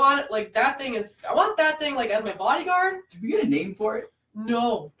 I want it like that thing is. I want that thing like as my bodyguard. Did we get a name for it?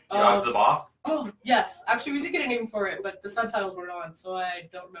 No. Yogg-Sabaoth? Oh yes, actually we did get a name for it, but the subtitles weren't on, so I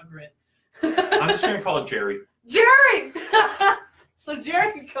don't remember it. I'm just gonna call it Jerry. Jerry. So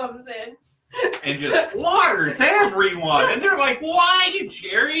Jerry comes in And just slaughters everyone. And they're like, why,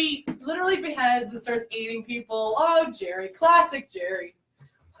 Jerry? literally beheads and starts eating people. Oh, Jerry, classic Jerry.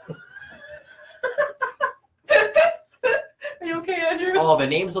 Are you okay, Andrew? Oh, the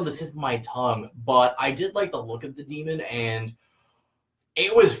name's on the tip of my tongue, but I did like the look of the demon, and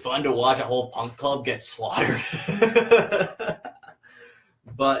it was fun to watch a whole punk club get slaughtered.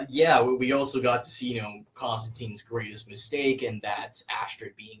 But yeah, we also got to see, Constantine's greatest mistake, and that's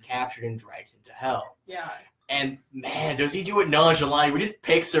Astrid being captured and dragged into hell. Yeah. And man, does he do it nonchalantly? He just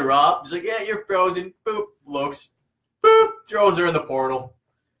picks her up. He's like, yeah, you're frozen. Boop, looks. Boop, throws her in the portal.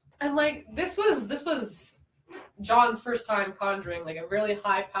 And like this was John's first time conjuring like a really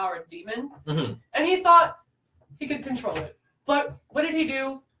high-powered demon, Mm-hmm. and he thought he could control it. But what did he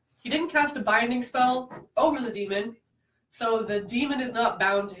do? He didn't cast a binding spell over the demon, so the demon is not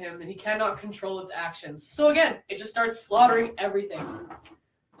bound to him, and he cannot control its actions. So again, it just starts slaughtering everything.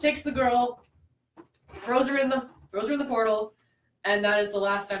 Takes the girl, throws her in the portal, and that is the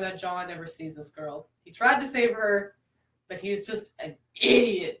last time that John ever sees this girl. He tried to save her, but he's just an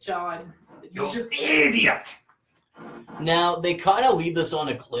idiot, John. You idiot! Now, they kind of leave this on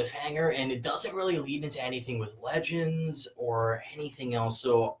a cliffhanger, and it doesn't really lead into anything with Legends or anything else,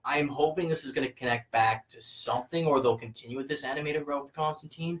 so I'm hoping this is going to connect back to something, or they'll continue with this animated route with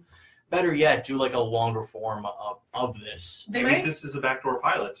Constantine. Better yet, do like a longer form of this. Maybe this is a backdoor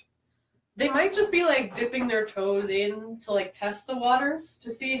pilot. They might just be like dipping their toes in to like test the waters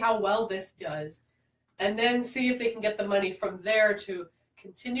to see how well this does, and then see if they can get the money from there to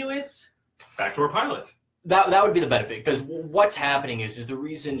continue it. Backdoor pilot. That would be the benefit, because what's happening is the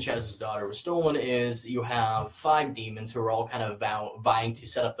reason Chez's daughter was stolen is you have 5 demons who are all kind of vying to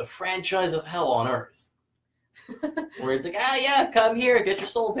set up the franchise of hell on Earth. Where it's like, yeah, come here, get your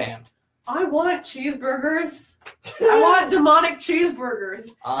soul damned. I want cheeseburgers. I want demonic cheeseburgers.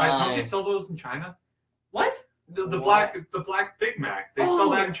 Don't they sell those in China? What? The black Big Mac. They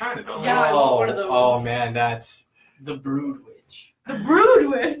sell that in China, don't they? Yeah, I want one of those. Oh man, that's The Brood Witch. The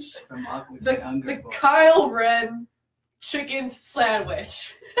Brood Witch. From Aqua's The Kyle Ren chicken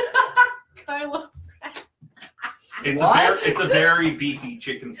sandwich. Kyle Ren. It's a very beefy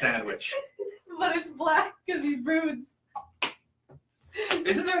chicken sandwich. But it's black because he broods.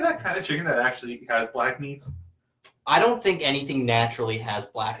 Isn't there that kind of chicken that actually has black meat? I don't think anything naturally has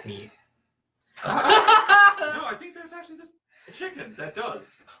black meat. No, I think there's actually this chicken that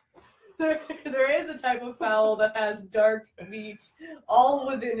does. There is a type of fowl that has dark meat all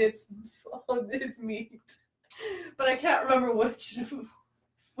within its meat, but I can't remember which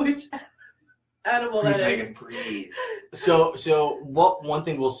animal that Breathe, is. Megan, breathe. So one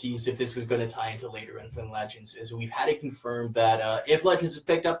thing we'll see is if this is going to tie into later in Legends is we've had it confirmed that if Legends is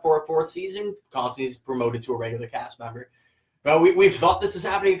picked up for a 4th season, Constantine is promoted to a regular cast member. Well, we've thought this is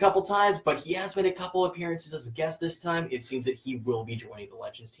happening a couple times, but he has made a couple appearances as a guest this time. It seems that he will be joining the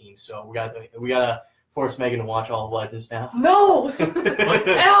Legends team, so we gotta force Megan to watch all of Legends now. No. But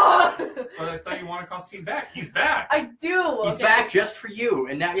I thought you wanted Constantine back. He's back. I do. He's back just for you,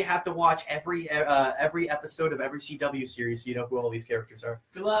 and now you have to watch every episode of every CW series so you know who all these characters are.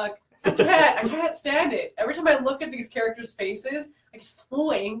 Good luck. I can't stand it. Every time I look at these characters' faces, I get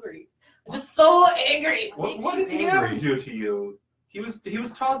so angry. I'm just so angry. What did he ever do to you? He was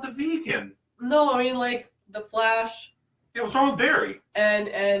Todd the vegan. No, I mean like the Flash. Yeah, what's wrong with Barry? And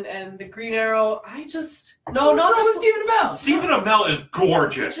the Green Arrow. I just What's wrong with Stephen Amell? Stephen Amell is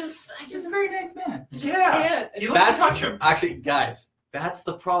gorgeous. He's a very nice man. Yeah. can't. You don't touch him. Actually, guys, that's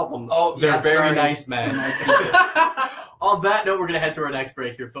the problem. Oh, they're yeah, very sorry. nice men. On that note, we're going to head to our next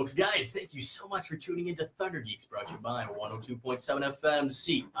break here, folks. Guys, thank you so much for tuning into Thunder Geeks, brought to you by 102.7 FM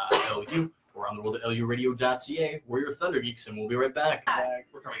CILU, or on the world at luradio.ca. We're your Thunder Geeks, and we'll be right back.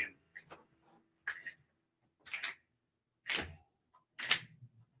 We're coming in.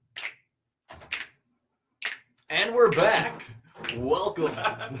 And we're back. Welcome.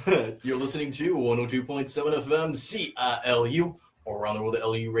 You're listening to 102.7 FM CILU, or around the world at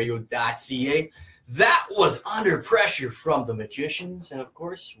luradio.ca. That was Under Pressure from The Magicians, and of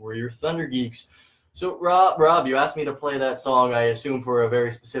course, we're your Thunder Geeks. So, Rob, you asked me to play that song, I assume, for a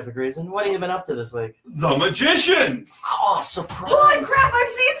very specific reason. What have you been up to this week? The Magicians! Oh, surprise! Holy crap! I've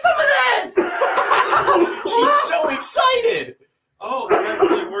seen some of this. She's so excited! Oh, I'm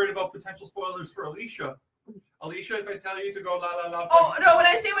really worried about potential spoilers for Alicia. Alicia, if I tell you to go la la la. Oh no! When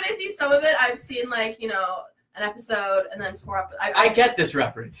I see some of it, I've seen an episode and then 4 episodes. I get this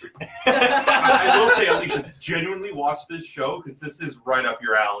reference. I will say, Alicia, genuinely watch this show because this is right up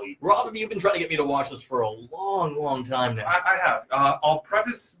your alley. Rob, you've been trying to get me to watch this for a long, long time now. I have. I'll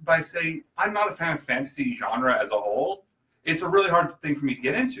preface by saying I'm not a fan of fantasy genre as a whole. It's a really hard thing for me to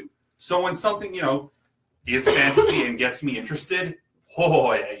get into. So when something, is fantasy and gets me interested,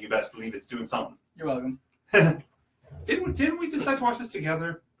 oh yeah, you best believe it's doing something. You're welcome. Didn't we decide to watch this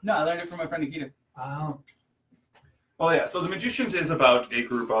together? No, I learned it from my friend Nikita. Oh. Well, yeah. So The Magicians is about a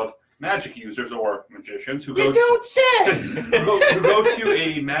group of magic users or magicians who go don't say! who go to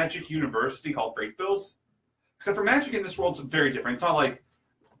a magic university called Breakbills. Except for magic in this world is very different. It's not like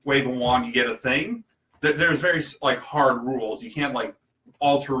wave a wand, you get a thing. There's very hard rules. You can't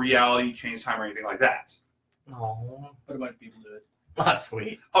alter reality, change time, or anything like that. Oh, But a bunch of people do it. that's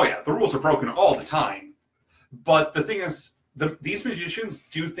sweet. Oh yeah, the rules are broken all the time. But the thing is, these magicians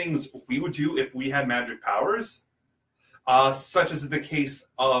do things we would do if we had magic powers. Such as the case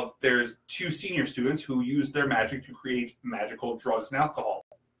of there's 2 senior students who use their magic to create magical drugs and alcohol.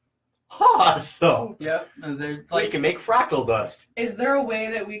 Awesome! Yep. And they're We can make fractal dust. Is there a way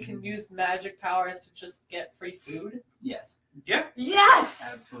that we can use magic powers to just get free food? yes, Yeah. Yes.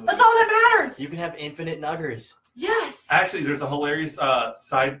 absolutely. That's all that matters. You can have infinite nuggers. Yes. Actually, there's a hilarious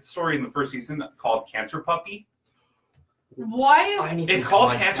side story in the first season called Cancer Puppy. Why? I need It's some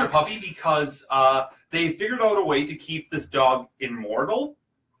called context. Cancer Puppy because they figured out a way to keep this dog immortal,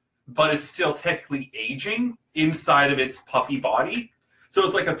 but it's still technically aging inside of its puppy body. So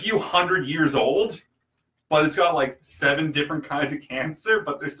it's a few hundred years old, but it's got 7 different kinds of cancer,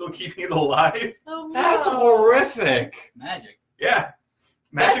 but they're still keeping it alive. Oh, no. That's horrific. Magic. Yeah.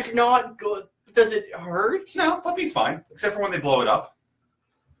 That's Magic. not good. Does it hurt? No, puppy's fine, except for when they blow it up.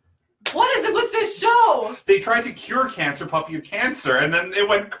 What is it with this show? They tried to cure Cancer Puppy of cancer, and then it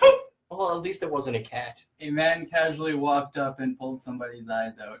went "Coop." Well, at least it wasn't a cat. A man casually walked up and pulled somebody's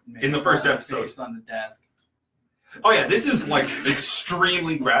eyes out. And made In the a first smiley episode. face on the desk. Oh yeah, this is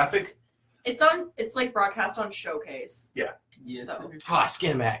extremely graphic. It's broadcast on Showcase. Yes. So. Ah,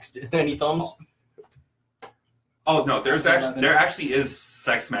 Skinamax. Any thumbs? Oh no, there actually is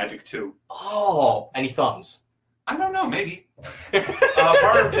sex magic too. Oh, any thumbs? I don't know, maybe.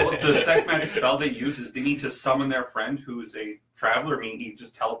 Part of the sex magic spell they use is they need to summon their friend who's a traveler, meaning he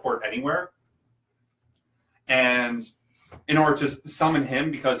just teleport anywhere. And in order to summon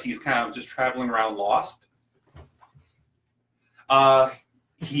him, because he's kind of just traveling around lost,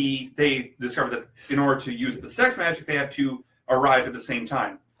 they discovered that in order to use the sex magic, they have to arrive at the same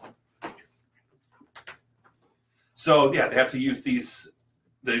time. So yeah, they have to use these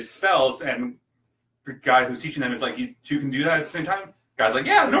spells, and the guy who's teaching them is like, "You two can do that at the same time?" Guy's like,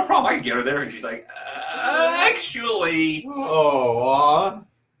 "Yeah, no problem, I can get her there." And she's like, "Actually, Oh,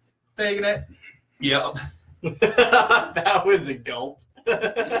 Faking it. yep." that was a gulp.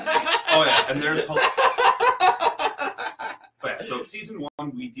 Oh yeah, and there's. Oh yeah, so season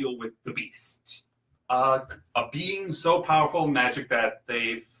 1 we deal with the Beast, a being so powerful in magic that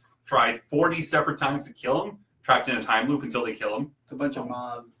they've tried 40 separate times to kill him, trapped in a time loop until they kill him. It's a bunch of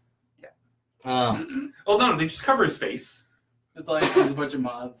moths. Oh. Oh no, they just cover his face. That's all I see is a bunch of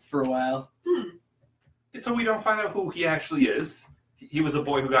moths for a while. So we don't find out who he actually is. He was a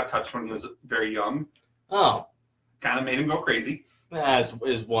boy who got touched when he was very young. Oh, Kind of made him go crazy. as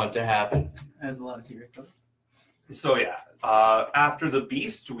is one to happen. Has a lot of secret codes. So yeah, after the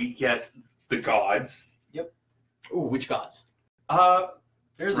Beast, we get the gods. Ooh, which gods?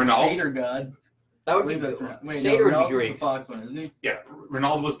 There's Renault? a satyr god. That I would be believe that's good. right. Wait, Satyr no, would be Renault's great. the fox one, isn't he? Yeah,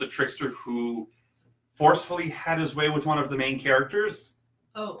 Ronald was the trickster who forcefully had his way with one of the main characters.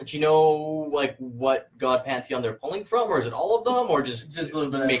 Oh. But you know, what god pantheon they're pulling from, or is it all of them, or just a little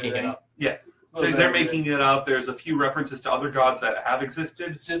bit of making it everything. up? They're making it up. There's a few references to other gods that have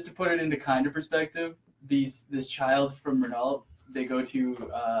existed. Just to put it into kind of perspective, this child from Renault, they go to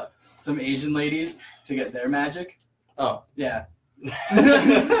some Asian ladies to get their magic. Oh. Yeah.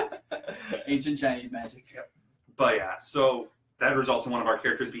 Ancient Chinese magic. But yeah, so that results in one of our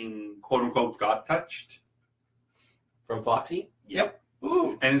characters being quote unquote god touched. From Foxy? Yep.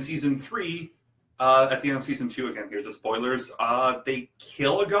 Ooh. And in season 3, at the end of season 2, again, here's the spoilers, they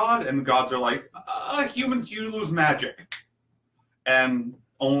kill a god, and the gods are like, humans, you lose magic. And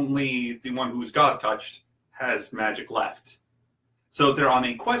only the one who's god touched has magic left. So they're on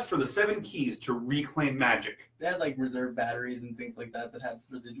a quest for the 7 keys to reclaim magic. They had like reserve batteries and things like that had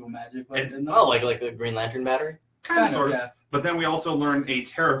residual magic left in them. Oh, like a Green Lantern battery? Kind of, sort of. Yeah. But then we also learn a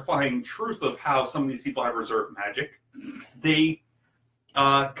terrifying truth of how some of these people have reserve magic. They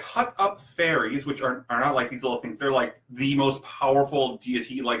cut up fairies, which are not like these little things. They're like the most powerful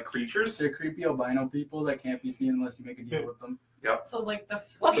deity-like creatures. They're creepy albino people that can't be seen unless you make a deal with them. Yep. So like the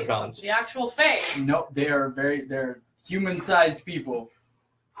Leprechauns. the actual Fae. Nope, they're human-sized people.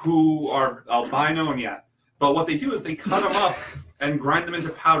 Who are albino and But what they do is they cut them up and grind them into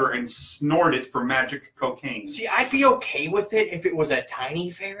powder and snort it for magic cocaine. See, I'd be okay with it if it was a tiny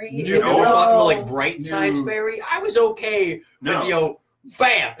fairy. If we No. were talking about like bright-sized No. fairy, I was okay No. with,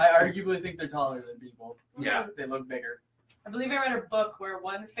 bam! I arguably think they're taller than people. Yeah. They look bigger. I believe I read a book where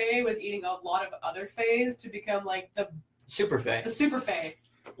one Fae was eating a lot of other Faes to become like the Super Fae. super Fae.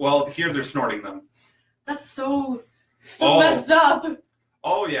 Well, here they're snorting them. That's so Oh. messed up.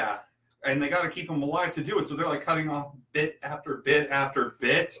 Oh, yeah. And they got to keep them alive to do it, so they're like cutting off bit after bit after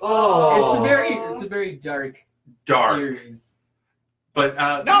bit. Oh. It's a very dark Dark. series. But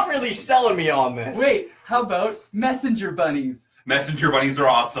Not really selling me on this. Wait, how about messenger bunnies? messenger bunnies are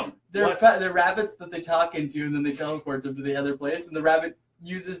awesome. They're What? they're rabbits that they talk into, and then they teleport them to the other place, and the rabbit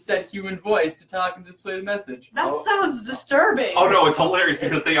uses said human voice to talk and display the message. That Oh. sounds disturbing. Oh, no, it's hilarious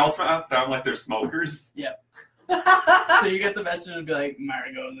because they also sound like they're smokers. So you get the message and be like,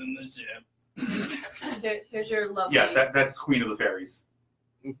 Margot's in the ship. Here's your lovely. Yeah, that's Queen of the Fairies.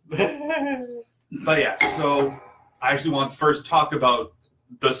 But yeah, so I actually want to first talk about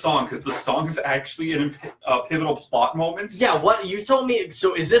the song, because the song is actually a pivotal plot moment. Yeah, what you told me.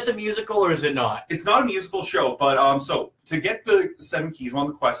 So, is this a musical or is it not? It's not a musical show, but so to get the 7 keys, one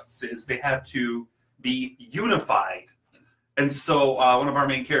of the quests is they have to be unified. And so one of our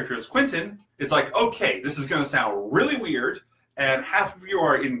main characters, Quentin, is like, okay, this is going to sound really weird, and half of you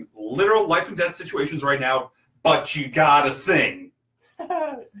are in literal life and death situations right now, but you gotta sing.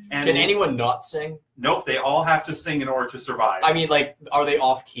 And Can anyone not sing? Nope, they all have to sing in order to survive. I mean, like, are they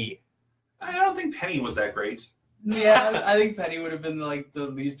off key? I don't think Penny was that great. Yeah, I think Penny would have been like the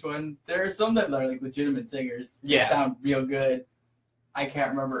least one. There are some that are like legitimate singers. Yeah. That sound real good. I can't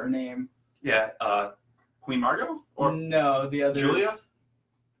remember her name. Yeah, Queen Margot? Or No, the other Julia?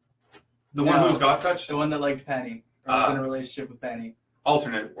 The No. one who's got touched? The one that liked Penny. Or was in a relationship with Penny.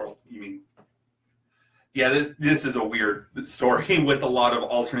 Alternate world, you mean? Yeah, this is a weird story with a lot of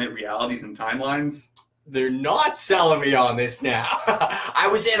alternate realities and timelines. They're not selling me on this now. I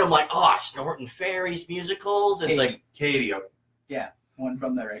was in, I'm like, oh, Snorting Fairies musicals. It's like, Katie. One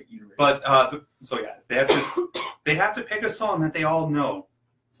from the right universe. But so yeah, they have to pick a song that they all know.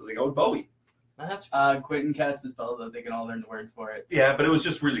 So they go with Bowie. that's Quentin cast a spell that they can all learn the words for it. Yeah, but it was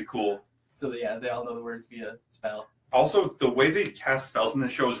just really cool. So yeah, they all know the words via spell. Also, the way they cast spells in the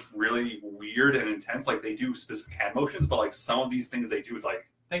show is really weird and intense. Like, they do specific hand motions, but like some of these things they do is like,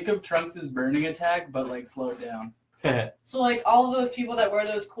 Think of Trunks' burning attack, but like slowed down. So like all of those people that wear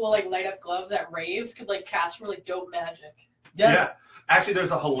those cool like light up gloves at raves could like cast really dope magic. yeah. Actually,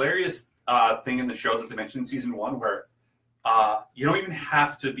 there's a hilarious thing in the show that they mentioned in season 1 where you don't even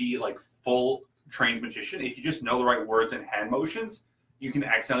have to be like full trained magician. If you just know the right words and hand motions, you can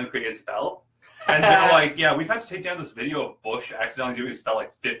accidentally create a spell. And they're like, yeah, we've had to take down this video of Bush accidentally doing a spell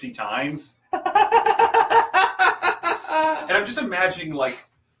like 50 times. And I'm just imagining like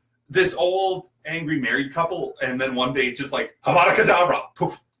this old angry married couple, and then one day it's just like Avada Kedavra,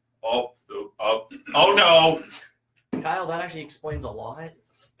 poof, oh no. Kyle, that actually explains a lot.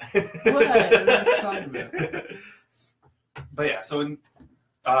 What are you talking about? But yeah, so in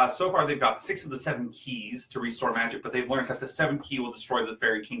so far they've got 6 of the 7 keys to restore magic, but they've learned that the 7th key will destroy the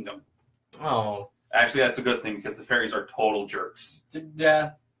fairy kingdom. Oh, Actually, that's a good thing because the fairies are total jerks.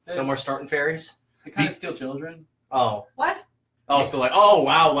 Yeah. no more Snorting Fairies? They kind of steal children. Oh. What? Oh, so like, oh,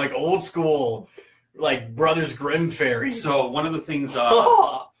 wow, like old school, like Brothers Grimm fairies. So one of the things,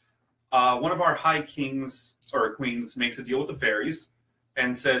 one of our high kings or queens makes a deal with the fairies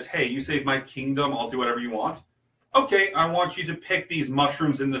and says, hey, you save my kingdom, I'll do whatever you want. Okay, I want you to pick these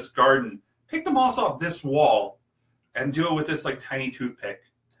mushrooms in this garden. Pick the moss off this wall and do it with this like tiny toothpick.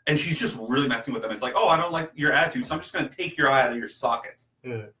 And she's just really messing with them. It's like, oh, I don't like your attitude, so I'm just going to take your eye out of your socket.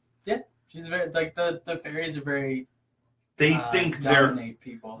 She's very like the fairies are very. They think they're dominate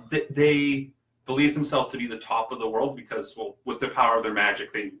people. they believe themselves to be the top of the world because, well, with the power of their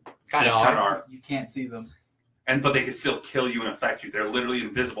magic, they kind of kinda are. are. You can't see them. But they can still kill you and affect you. They're literally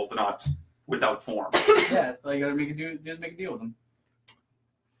invisible, but not without form. Yeah, so you gotta make a deal with them.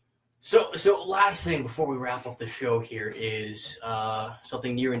 So last thing before we wrap up the show here is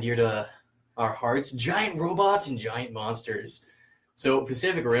something near and dear to our hearts: giant robots and giant monsters. So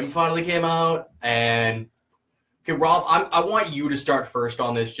Pacific Rim finally came out, and okay, Rob, I want you to start first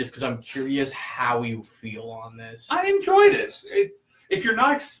on this, just because I'm curious how you feel on this. I enjoyed it. If you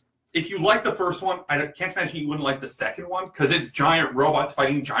like the first one, I can't imagine you wouldn't like the second one, because it's giant robots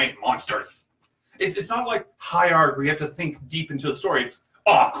fighting giant monsters. It's not like High Art where you have to think deep into the story. It's,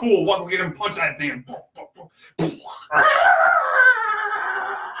 oh, cool, one look at him punch that thing.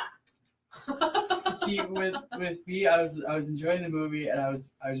 See, with me, I was enjoying the movie, and I was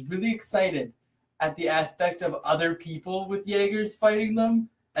really excited at the aspect of other people with Jaegers fighting them,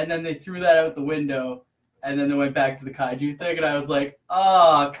 and then they threw that out the window, and then they went back to the kaiju thing, and I was like,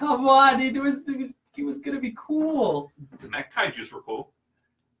 oh, come on, it was gonna be cool. The mech kaijus were cool.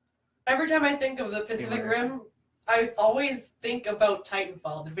 Every time I think of the Pacific Rim, I always think about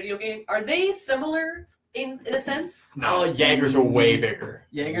Titanfall, the video game. Are they similar in a sense? No, Jaegers are way bigger.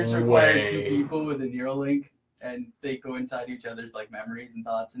 Jaegers require two people with a Neuralink, and they go inside each other's like memories and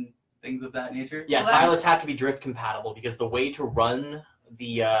thoughts and things of that nature. Yeah, pilots have to be drift compatible because the way to run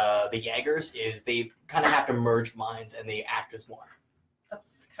the Jaegers is they kind of have to merge minds and they act as one.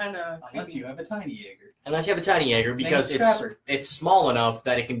 That's kind of unless you have a tiny Jaeger. Unless you have a tiny Jaeger, because it's small enough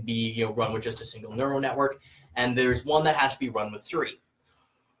that it can be run with just a single neural network, and there's one that has to be run with 3.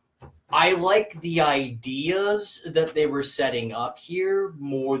 I like the ideas that they were setting up here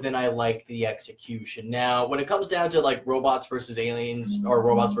more than I like the execution. Now, when it comes down to like robots versus aliens or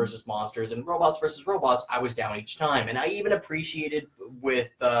robots versus monsters and robots versus robots, I was down each time. And I even appreciated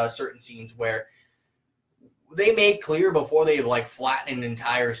with certain scenes where they made clear before they like flatten an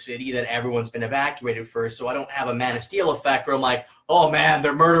entire city that everyone's been evacuated first, so I don't have a Man of Steel effect where I'm like, oh man,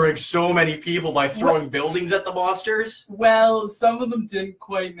 they're murdering so many people by throwing buildings at the monsters. Well, some of them didn't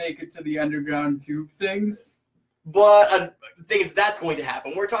quite make it to the underground tube things. But the thing is, that's going to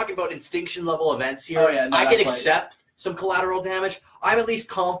happen. We're talking about extinction level events here. Oh, yeah, no, I can accept some collateral damage. I'm at least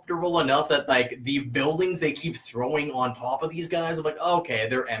comfortable enough that like the buildings they keep throwing on top of these guys, I'm like, okay,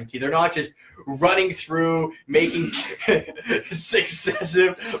 they're empty. They're not just running through, making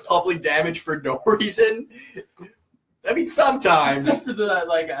successive public damage for no reason. I mean, sometimes. Except for the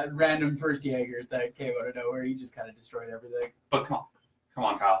like random first Jaeger that came out of nowhere, he just kind of destroyed everything. But come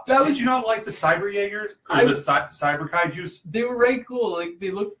on, Kyle. Did you not like the Cyber Jaegers or the Cyber Kaijus? They were very cool. Like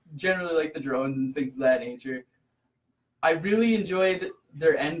they look generally like the drones and things of that nature. I really enjoyed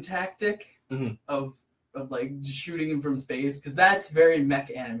their end tactic of like just shooting him from space, because that's very mech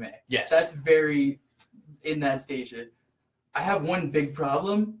anime. Yes. That's very in that station. I have one big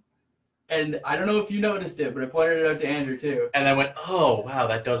problem, and I don't know if you noticed it, but I pointed it out to Andrew too. And I went, oh, wow,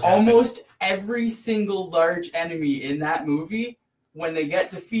 that does happen. Almost every single large enemy in that movie, when they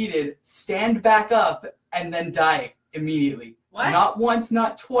get defeated, stand back up and then die immediately. What? Not once,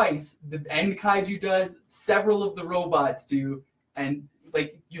 not twice. The end kaiju does. Several of the robots do. And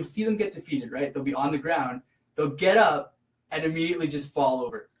like you'll see them get defeated, right? They'll be on the ground. They'll get up and immediately just fall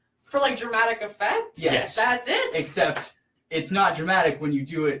over. For like dramatic effect? Yes. That's it? Except it's not dramatic when you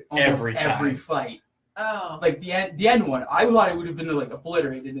do it almost every fight. Oh. Like the end one, I thought it would have been like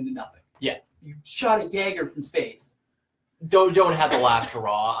obliterated into nothing. Yeah. You shot a Jaeger from space. Don't have the last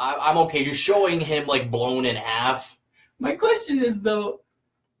hurrah. I'm okay just showing him like blown in half. My question is, though,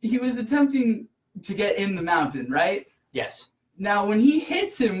 he was attempting to get in the mountain, right? Yes. Now, when he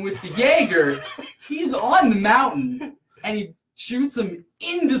hits him with the Jaeger, he's on the mountain, and he shoots him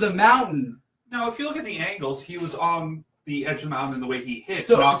into the mountain. Now, if you look at the angles, he was on the edge of the mountain, and the way he hit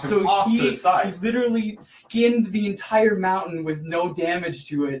knocked him off to the side. He literally skinned the entire mountain with no damage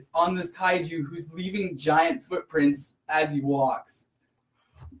to it on this kaiju who's leaving giant footprints as he walks.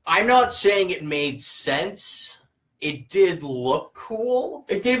 I'm not saying it made sense. It did look cool.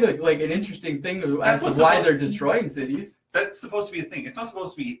 It gave it like an interesting thing as to why they're destroying cities. That's supposed to be a thing. It's not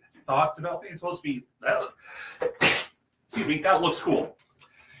supposed to be thought developing. It's supposed to be that. Excuse me. That looks cool.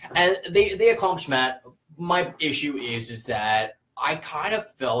 And they accomplished that. My issue is that I kind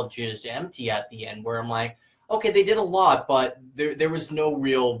of felt just empty at the end, where I'm like, okay, they did a lot, but there was no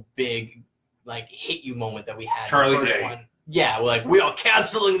real big like hit you moment that we had. Charlie in the first Day. one. Yeah, we're like, we are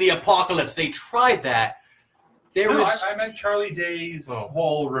canceling the apocalypse. They tried that. I meant Charlie Day's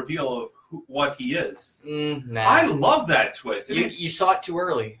whole reveal of what he is. Nah. I love that twist. You saw it too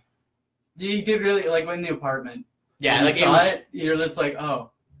early. You did really like in the apartment. Yeah, when like you saw it, you're just like,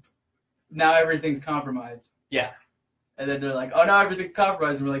 oh, now everything's compromised. Yeah. And then they're like, oh, now everything's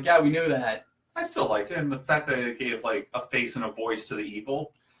compromised. And we're like, yeah, we knew that. I still liked it, and the fact that it gave like a face and a voice to the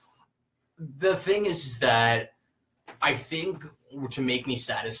evil. The thing is that I think to make me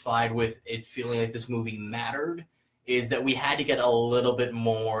satisfied with it feeling like this movie mattered is that we had to get a little bit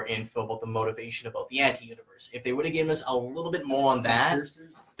more info about the motivation about the anti-universe. If they would have given us a little bit more on that,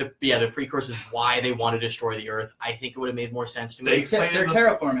 the precursors, why they want to destroy the Earth, I think it would have made more sense to me. They're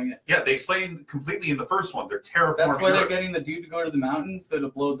terraforming it. Yeah, they explained completely in the first one. They're terraforming. That's why they're Earth. getting the dude to go to the mountain so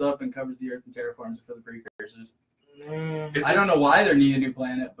it blows up and covers the Earth and terraforms it for the precursors. I don't know why they need a new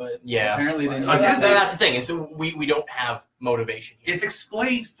planet, but apparently they need that's the thing. Is we don't have motivation here. It's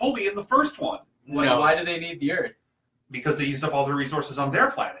explained fully in the first one. Why do they need the Earth? Because they used up all the resources on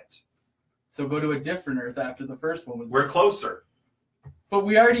their planet. So go to a different Earth after the first one was. We're closer. But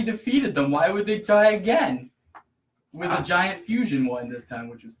we already defeated them. Why would they try again? With a giant fusion one this time,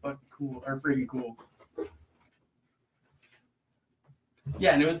 which is fucking cool, or freaking cool.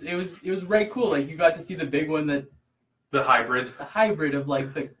 Yeah, and it was right cool. Like you got to see the big one the hybrid of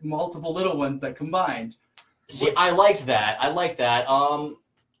like the multiple little ones that combined. See, I liked that.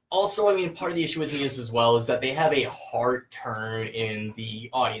 Also, I mean, part of the issue with me is that they have a hard turn in the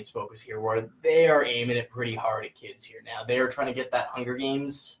audience focus here, where they are aiming it pretty hard at kids here now. They are trying to get that Hunger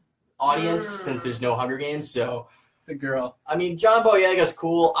Games audience since there's no Hunger Games. So the girl. I mean, John Boyega's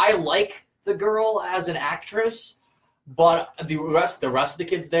cool. I like the girl as an actress, but the rest of the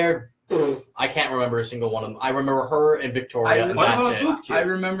kids there, I can't remember a single one of them. I remember her and Victoria, and that's it. I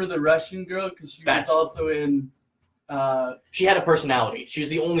remember the Russian girl because she was also in. She had a personality. She was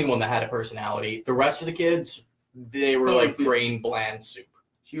the only one that had a personality. The rest of the kids, they were like grain bland soup.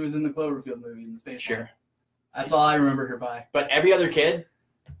 She was in the Cloverfield movie in the space. Sure. That's all I remember her by. But every other kid,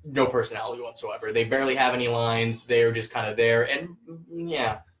 no personality whatsoever. They barely have any lines. They're just kind of there. And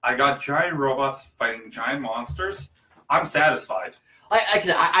yeah. I got giant robots fighting giant monsters. I'm satisfied.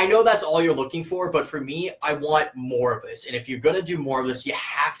 I know that's all you're looking for, but for me, I want more of this. And if you're going to do more of this, you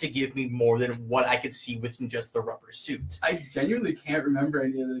have to give me more than what I could see within just the rubber suits. I genuinely can't remember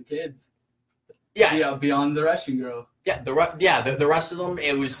any of the kids. Yeah. Beyond the Russian girl. Yeah, the rest of them,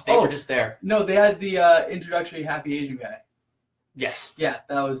 they were just there. No, they had the introductory happy Asian guy. Yes. Yeah,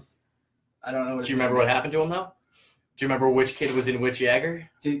 that was, I don't know what. Do you remember what happened to him, though? Do you remember which kid was in which Jagger?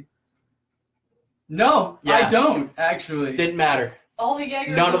 No, I don't, actually. Didn't matter. All the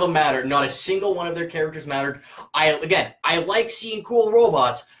Jaggers. None of them mattered. Not a single one of their characters mattered. I like seeing cool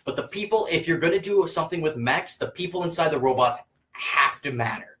robots, but the people, if you're going to do something with mechs, the people inside the robots have to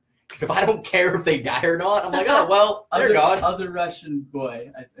matter. Because if I don't care if they die or not, I'm like, oh, well, they're gone. Other Russian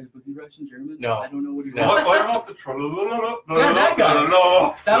boy. Was he Russian, German? No. I don't know what he was. Yeah, that guy.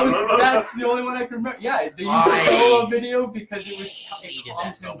 That's the only one I can remember. Yeah, they used the solo video because it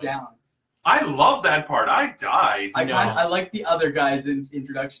calmed him down. I love that part. I died. I like the other guy's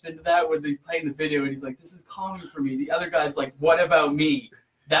introduction into that when he's playing the video and he's like, "This is calming for me." The other guy's like, "What about me?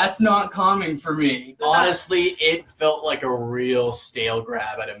 That's not calming for me." Honestly, it felt like a real stale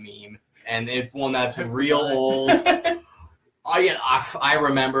grab at a meme, and it's one that's real old. I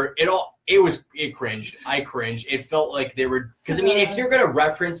remember it all. It cringed. I cringed. It felt like they were because I mean, if you're gonna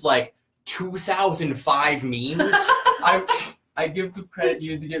reference like 2005 memes, I give the credit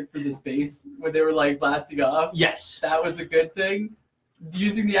using it for the space when they were like blasting off. Yes, that was a good thing.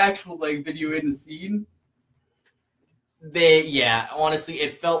 Using the actual like video in the scene. Honestly,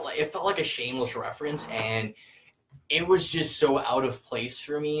 it felt like a shameless reference, and it was just so out of place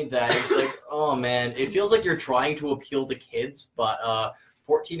for me that it's like, oh man, it feels like you're trying to appeal to kids, but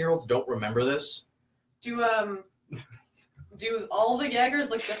 14-year-olds don't remember this. Do all the Jaggers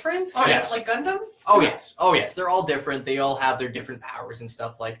look different? Oh, yes. Like Gundam? Oh yes. They're all different. They all have their different powers and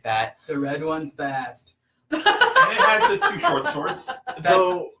stuff like that. The red one's fast. And it has the two short swords.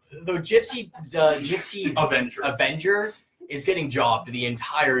 Though Gypsy Avenger is getting jobbed the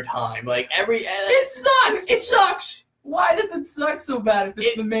entire time. Like it sucks. It sucks. Why does it suck so bad if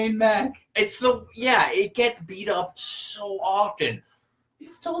it's the main mech? It gets beat up so often. He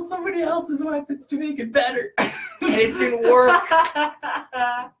stole somebody else's weapons to make it better. And it didn't work.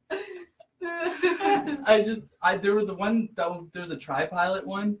 There was a tri-pilot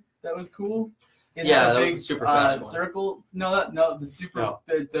one that was cool. That was the super fast one. Circle.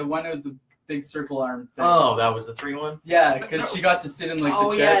 The one that was the big circle arm thing. Oh, that was the 3-1? Yeah, because she got to sit in like the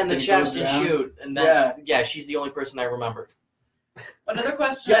chest. Oh yeah, in the chest and shoot. And that, she's the only person I remember. Another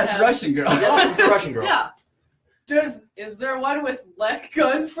question. Yes, Russian girl. Yeah, it was the Russian girl. Yeah. Is there one with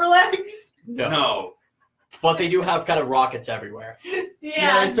guns for legs? No. But they do have kind of rockets everywhere.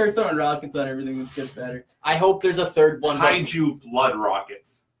 Yeah, they start throwing rockets on everything, which gets better. I hope there's a third one. Kaiju blood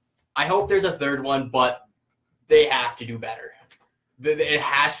rockets. I hope there's a third one, but they have to do better. It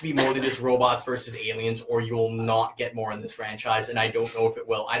has to be more than just robots versus aliens, or you will not get more in this franchise, and I don't know if it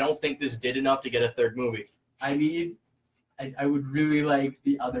will. I don't think this did enough to get a third movie. I need I would really like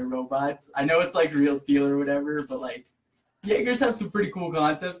the other robots. I know it's like Real Steel or whatever, but like Jaegers have some pretty cool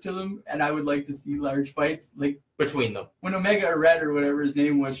concepts to them, and I would like to see large fights. Like between them. When Omega Red or whatever his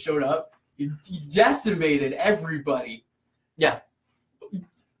name was showed up, he decimated everybody. Yeah.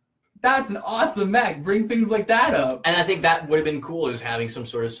 That's an awesome mech. Bring things like that up. And I think that would have been cool, is having some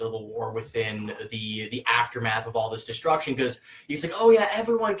sort of civil war within the aftermath of all this destruction, because he's like, oh yeah,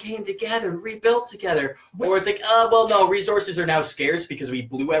 everyone came together and rebuilt together. Or it's like, well, no, resources are now scarce because we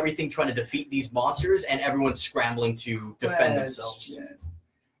blew everything trying to defeat these monsters, and everyone's scrambling to defend themselves. Yeah.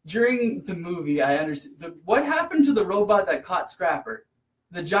 During the movie, I understand. What happened to the robot that caught Scrapper?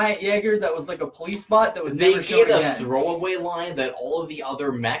 The giant Jaeger that was like a police bot that was never shown again. They gave a throwaway line that all of the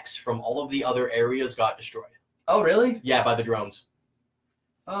other mechs from all of the other areas got destroyed. Oh, really? Yeah, by the drones.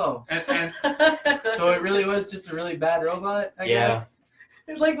 Oh. And So it really was just a really bad robot, I guess?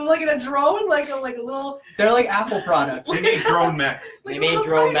 It's like in a drone, like a little... They're like Apple products. they made drone mechs. They made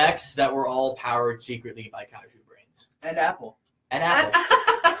drone mechs that were all powered secretly by kaiju brains. And Apple. And Apple.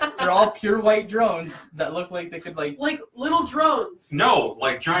 They're all pure white drones that look like they could like little drones. No,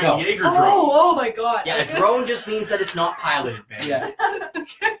 like giant Jaeger drones. Oh my god. Yeah, a drone just means that it's not piloted, man. Yeah.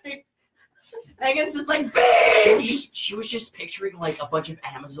 Okay. Megan's just like, bang! She was just picturing like a bunch of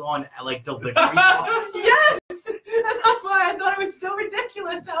Amazon like delivery bots. Yes! And that's why I thought it was so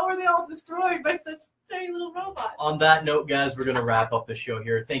ridiculous. How are they all destroyed by such tiny little robots? On that note, guys, we're going to wrap up the show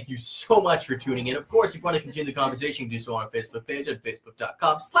here. Thank you so much for tuning in. Of course, if you want to continue the conversation, do so on our Facebook page at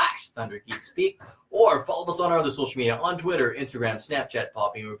facebook.com/ThunderGeeksSpeak, or follow us on our other social media on Twitter, Instagram, Snapchat,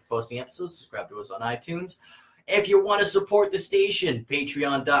 popping. We're posting episodes. Subscribe to us on iTunes. If you want to support the station,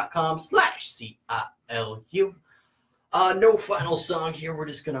 patreon.com/CILU. No final song here. We're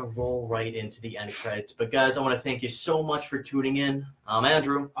just going to roll right into the end credits. But guys, I want to thank you so much for tuning in. I'm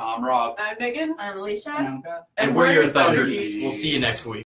Andrew. I'm Rob. I'm Megan. I'm Alicia. And we're your Thunder Geeks. We'll see you next week.